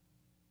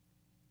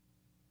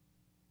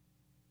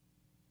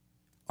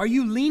 Are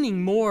you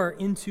leaning more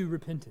into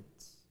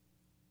repentance?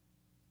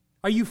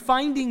 Are you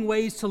finding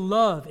ways to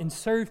love and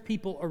serve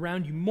people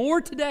around you more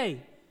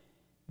today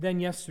than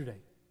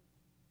yesterday?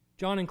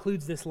 John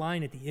includes this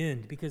line at the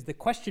end because the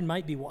question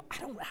might be, well,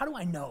 how do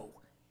I know?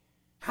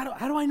 How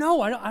do I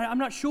know? I'm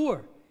not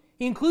sure.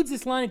 He includes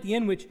this line at the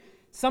end, which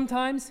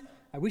sometimes,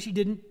 I wish he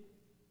didn't,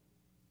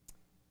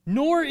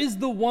 nor is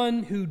the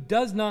one who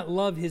does not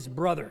love his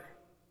brother.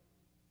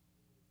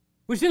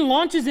 Which then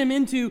launches him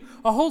into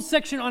a whole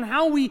section on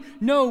how we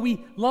know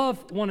we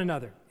love one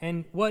another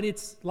and what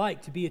it's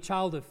like to be a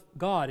child of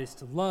God is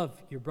to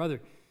love your brother.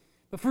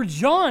 But for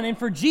John and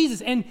for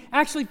Jesus, and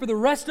actually for the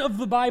rest of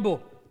the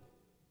Bible,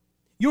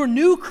 your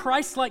new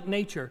Christ-like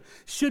nature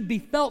should be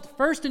felt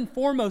first and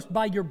foremost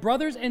by your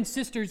brothers and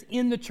sisters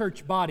in the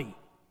church body.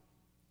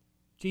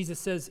 Jesus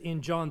says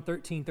in John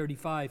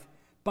 13:35,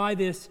 "By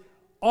this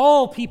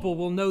all people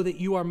will know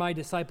that you are my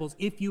disciples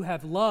if you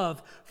have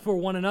love for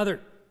one another."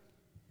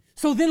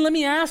 So then let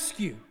me ask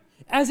you,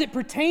 as it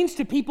pertains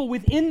to people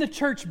within the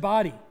church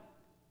body,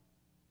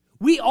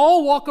 we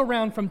all walk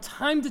around from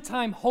time to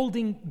time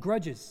holding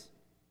grudges.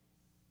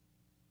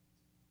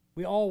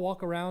 We all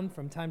walk around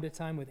from time to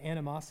time with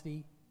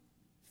animosity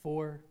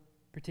for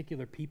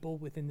particular people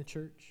within the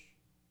church.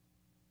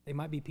 They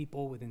might be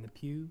people within the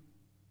pew.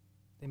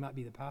 They might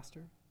be the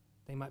pastor.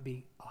 They might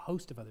be a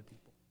host of other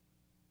people.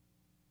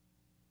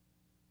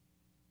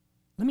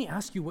 Let me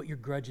ask you what your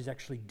grudge is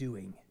actually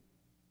doing.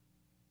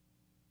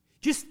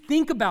 Just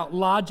think about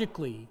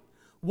logically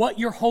what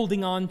you're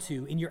holding on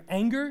to in your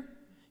anger,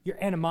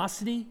 your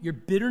animosity, your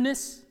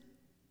bitterness.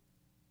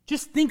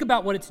 Just think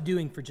about what it's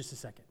doing for just a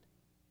second.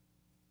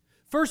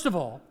 First of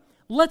all,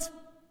 let's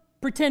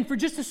pretend for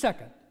just a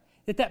second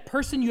that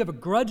person you have a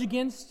grudge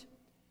against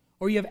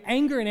or you have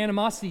anger and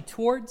animosity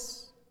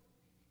towards,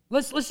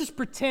 let's just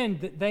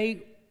pretend that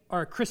they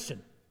are a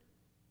Christian.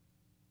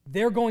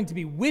 They're going to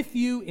be with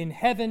you in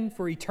heaven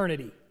for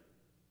eternity.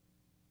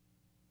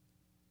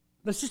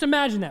 Let's just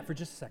imagine that for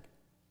just a second.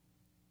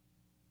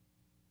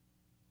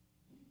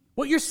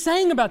 What you're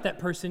saying about that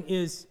person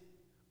is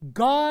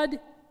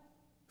God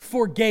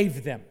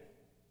forgave them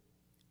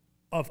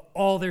of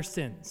all their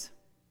sins.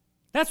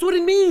 That's what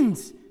it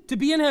means to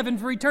be in heaven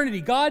for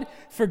eternity. God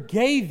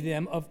forgave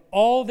them of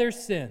all their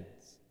sins.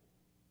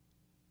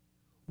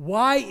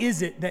 Why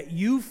is it that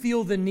you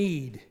feel the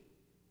need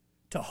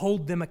to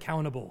hold them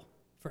accountable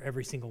for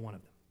every single one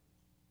of them?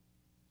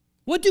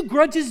 What do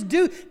grudges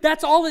do?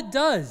 That's all it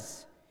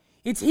does.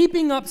 It's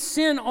heaping up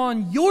sin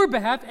on your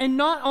behalf and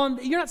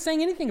you're not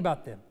saying anything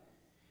about them.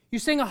 You're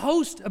saying a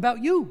host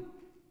about you.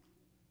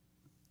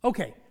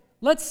 Okay,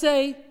 let's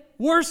say,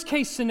 worst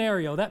case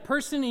scenario, that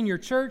person in your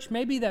church,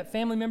 maybe that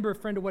family member, a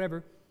friend or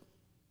whatever,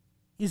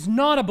 is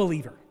not a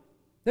believer.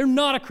 They're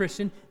not a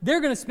Christian.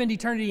 They're going to spend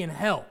eternity in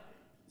hell.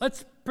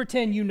 Let's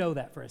pretend you know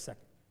that for a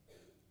second.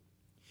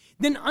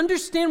 Then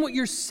understand what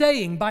you're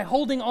saying by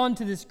holding on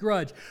to this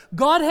grudge.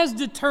 God has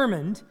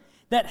determined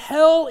that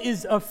hell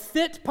is a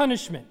fit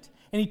punishment,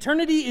 and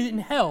eternity in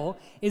hell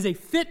is a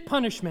fit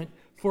punishment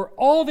for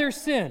all their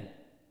sin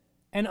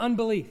and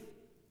unbelief.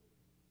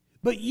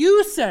 But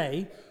you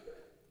say,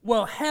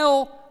 well,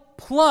 hell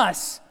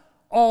plus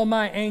all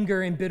my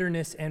anger and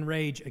bitterness and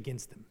rage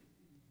against them.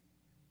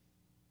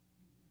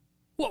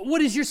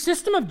 What is your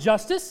system of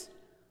justice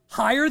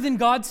higher than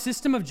God's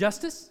system of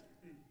justice?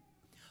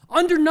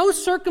 Under no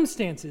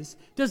circumstances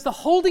does the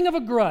holding of a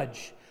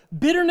grudge,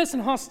 bitterness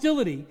and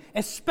hostility,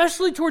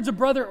 especially towards a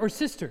brother or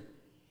sister,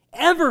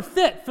 ever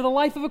fit for the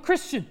life of a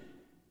Christian.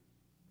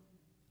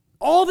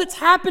 All that's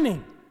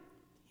happening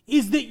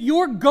is that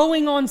you're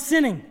going on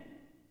sinning.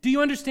 Do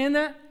you understand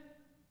that?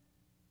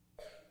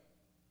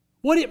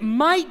 What it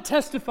might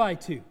testify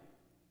to,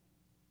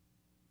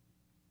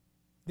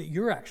 that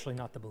you're actually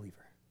not the believer.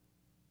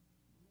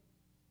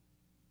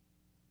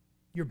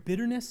 Your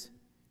bitterness,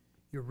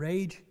 your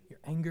rage, your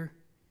anger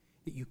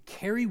that you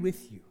carry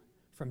with you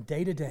from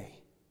day to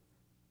day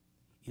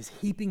is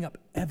heaping up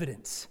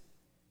evidence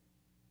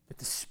that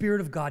the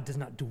Spirit of God does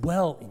not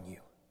dwell in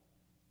you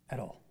at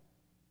all.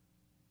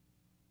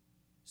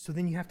 So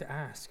then you have to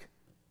ask,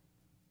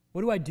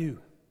 what do I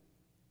do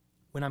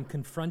when I'm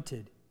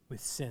confronted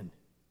with sin?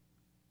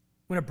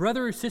 When a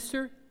brother or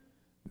sister,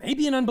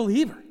 maybe an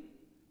unbeliever,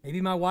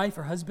 maybe my wife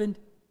or husband,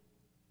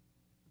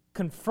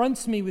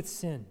 confronts me with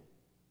sin,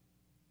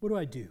 what do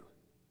I do?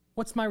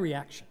 What's my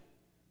reaction?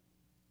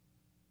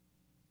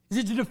 Is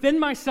it to defend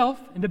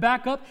myself and to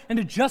back up and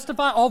to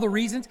justify all the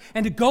reasons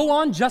and to go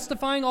on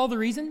justifying all the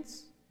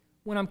reasons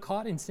when I'm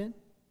caught in sin?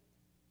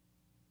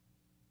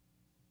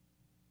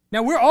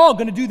 Now, we're all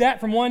going to do that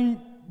from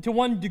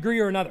one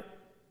degree or another.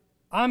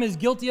 I'm as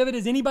guilty of it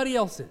as anybody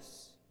else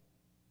is.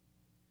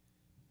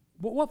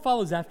 But what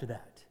follows after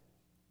that?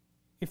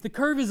 If the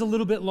curve is a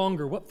little bit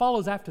longer, what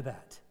follows after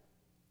that?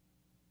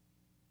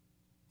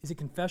 Is it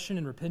confession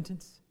and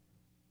repentance?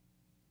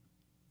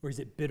 Or is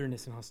it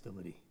bitterness and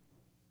hostility?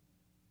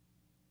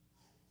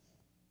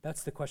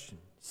 That's the question.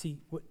 See,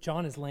 what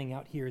John is laying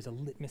out here is a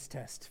litmus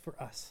test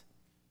for us.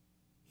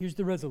 Here's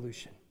the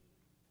resolution.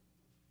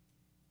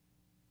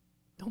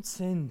 Don't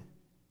sin.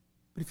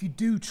 But if you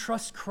do,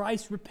 trust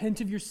Christ, repent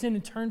of your sin,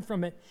 and turn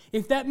from it.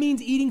 If that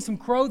means eating some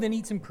crow, then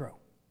eat some crow.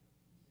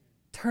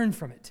 Turn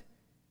from it.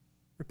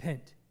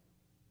 Repent.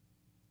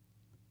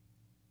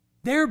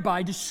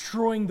 thereby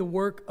destroying the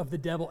work of the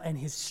devil and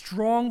his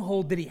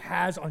stronghold that he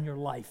has on your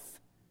life.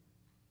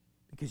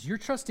 Because you're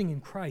trusting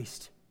in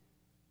Christ,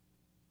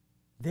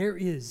 there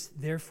is,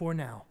 therefore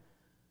now,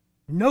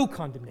 no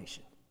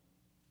condemnation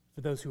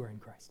for those who are in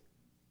Christ.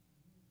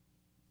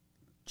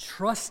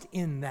 Trust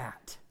in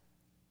that.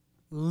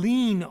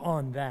 Lean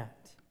on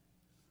that.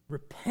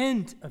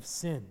 Repent of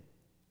sin.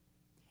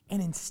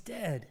 And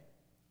instead,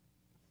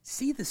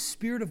 see the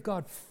Spirit of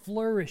God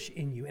flourish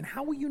in you. And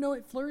how will you know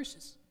it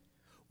flourishes?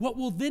 What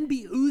will then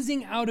be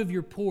oozing out of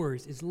your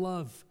pores is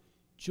love,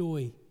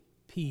 joy,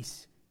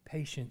 peace,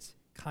 patience,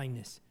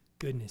 kindness,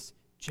 goodness,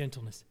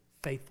 gentleness,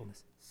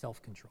 faithfulness,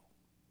 self-control.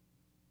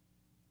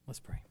 Let's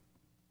pray.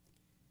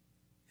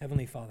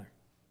 Heavenly Father,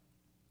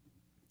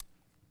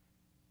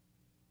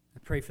 I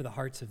pray for the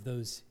hearts of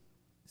those,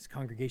 this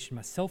congregation,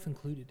 myself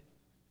included,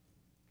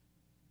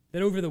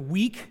 that over the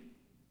week,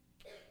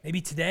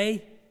 maybe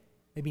today,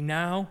 maybe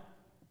now,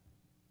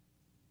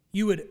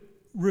 you would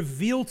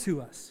reveal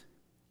to us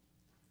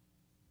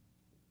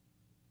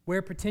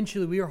where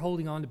potentially we are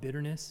holding on to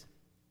bitterness,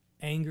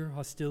 anger,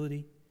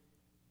 hostility,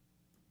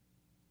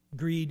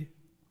 greed,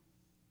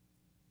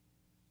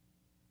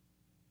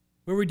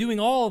 where we're doing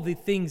all the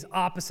things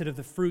opposite of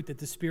the fruit that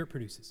the Spirit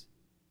produces.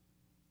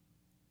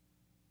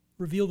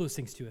 Reveal those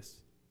things to us.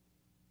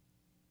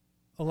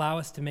 Allow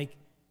us to make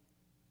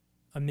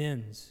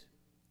amends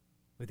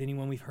with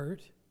anyone we've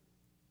hurt.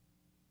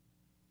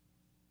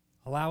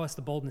 Allow us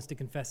the boldness to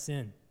confess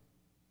sin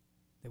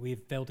that we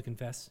have failed to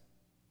confess.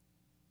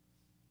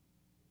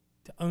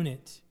 To own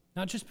it,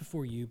 not just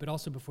before you, but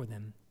also before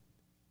them.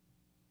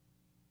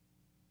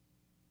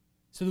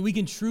 So that we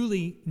can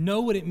truly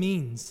know what it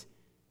means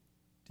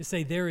to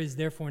say there is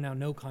therefore now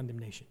no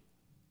condemnation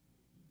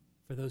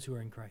for those who are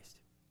in Christ.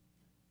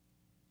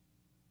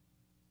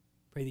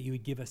 Pray that you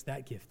would give us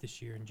that gift this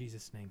year in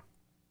Jesus' name.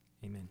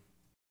 Amen.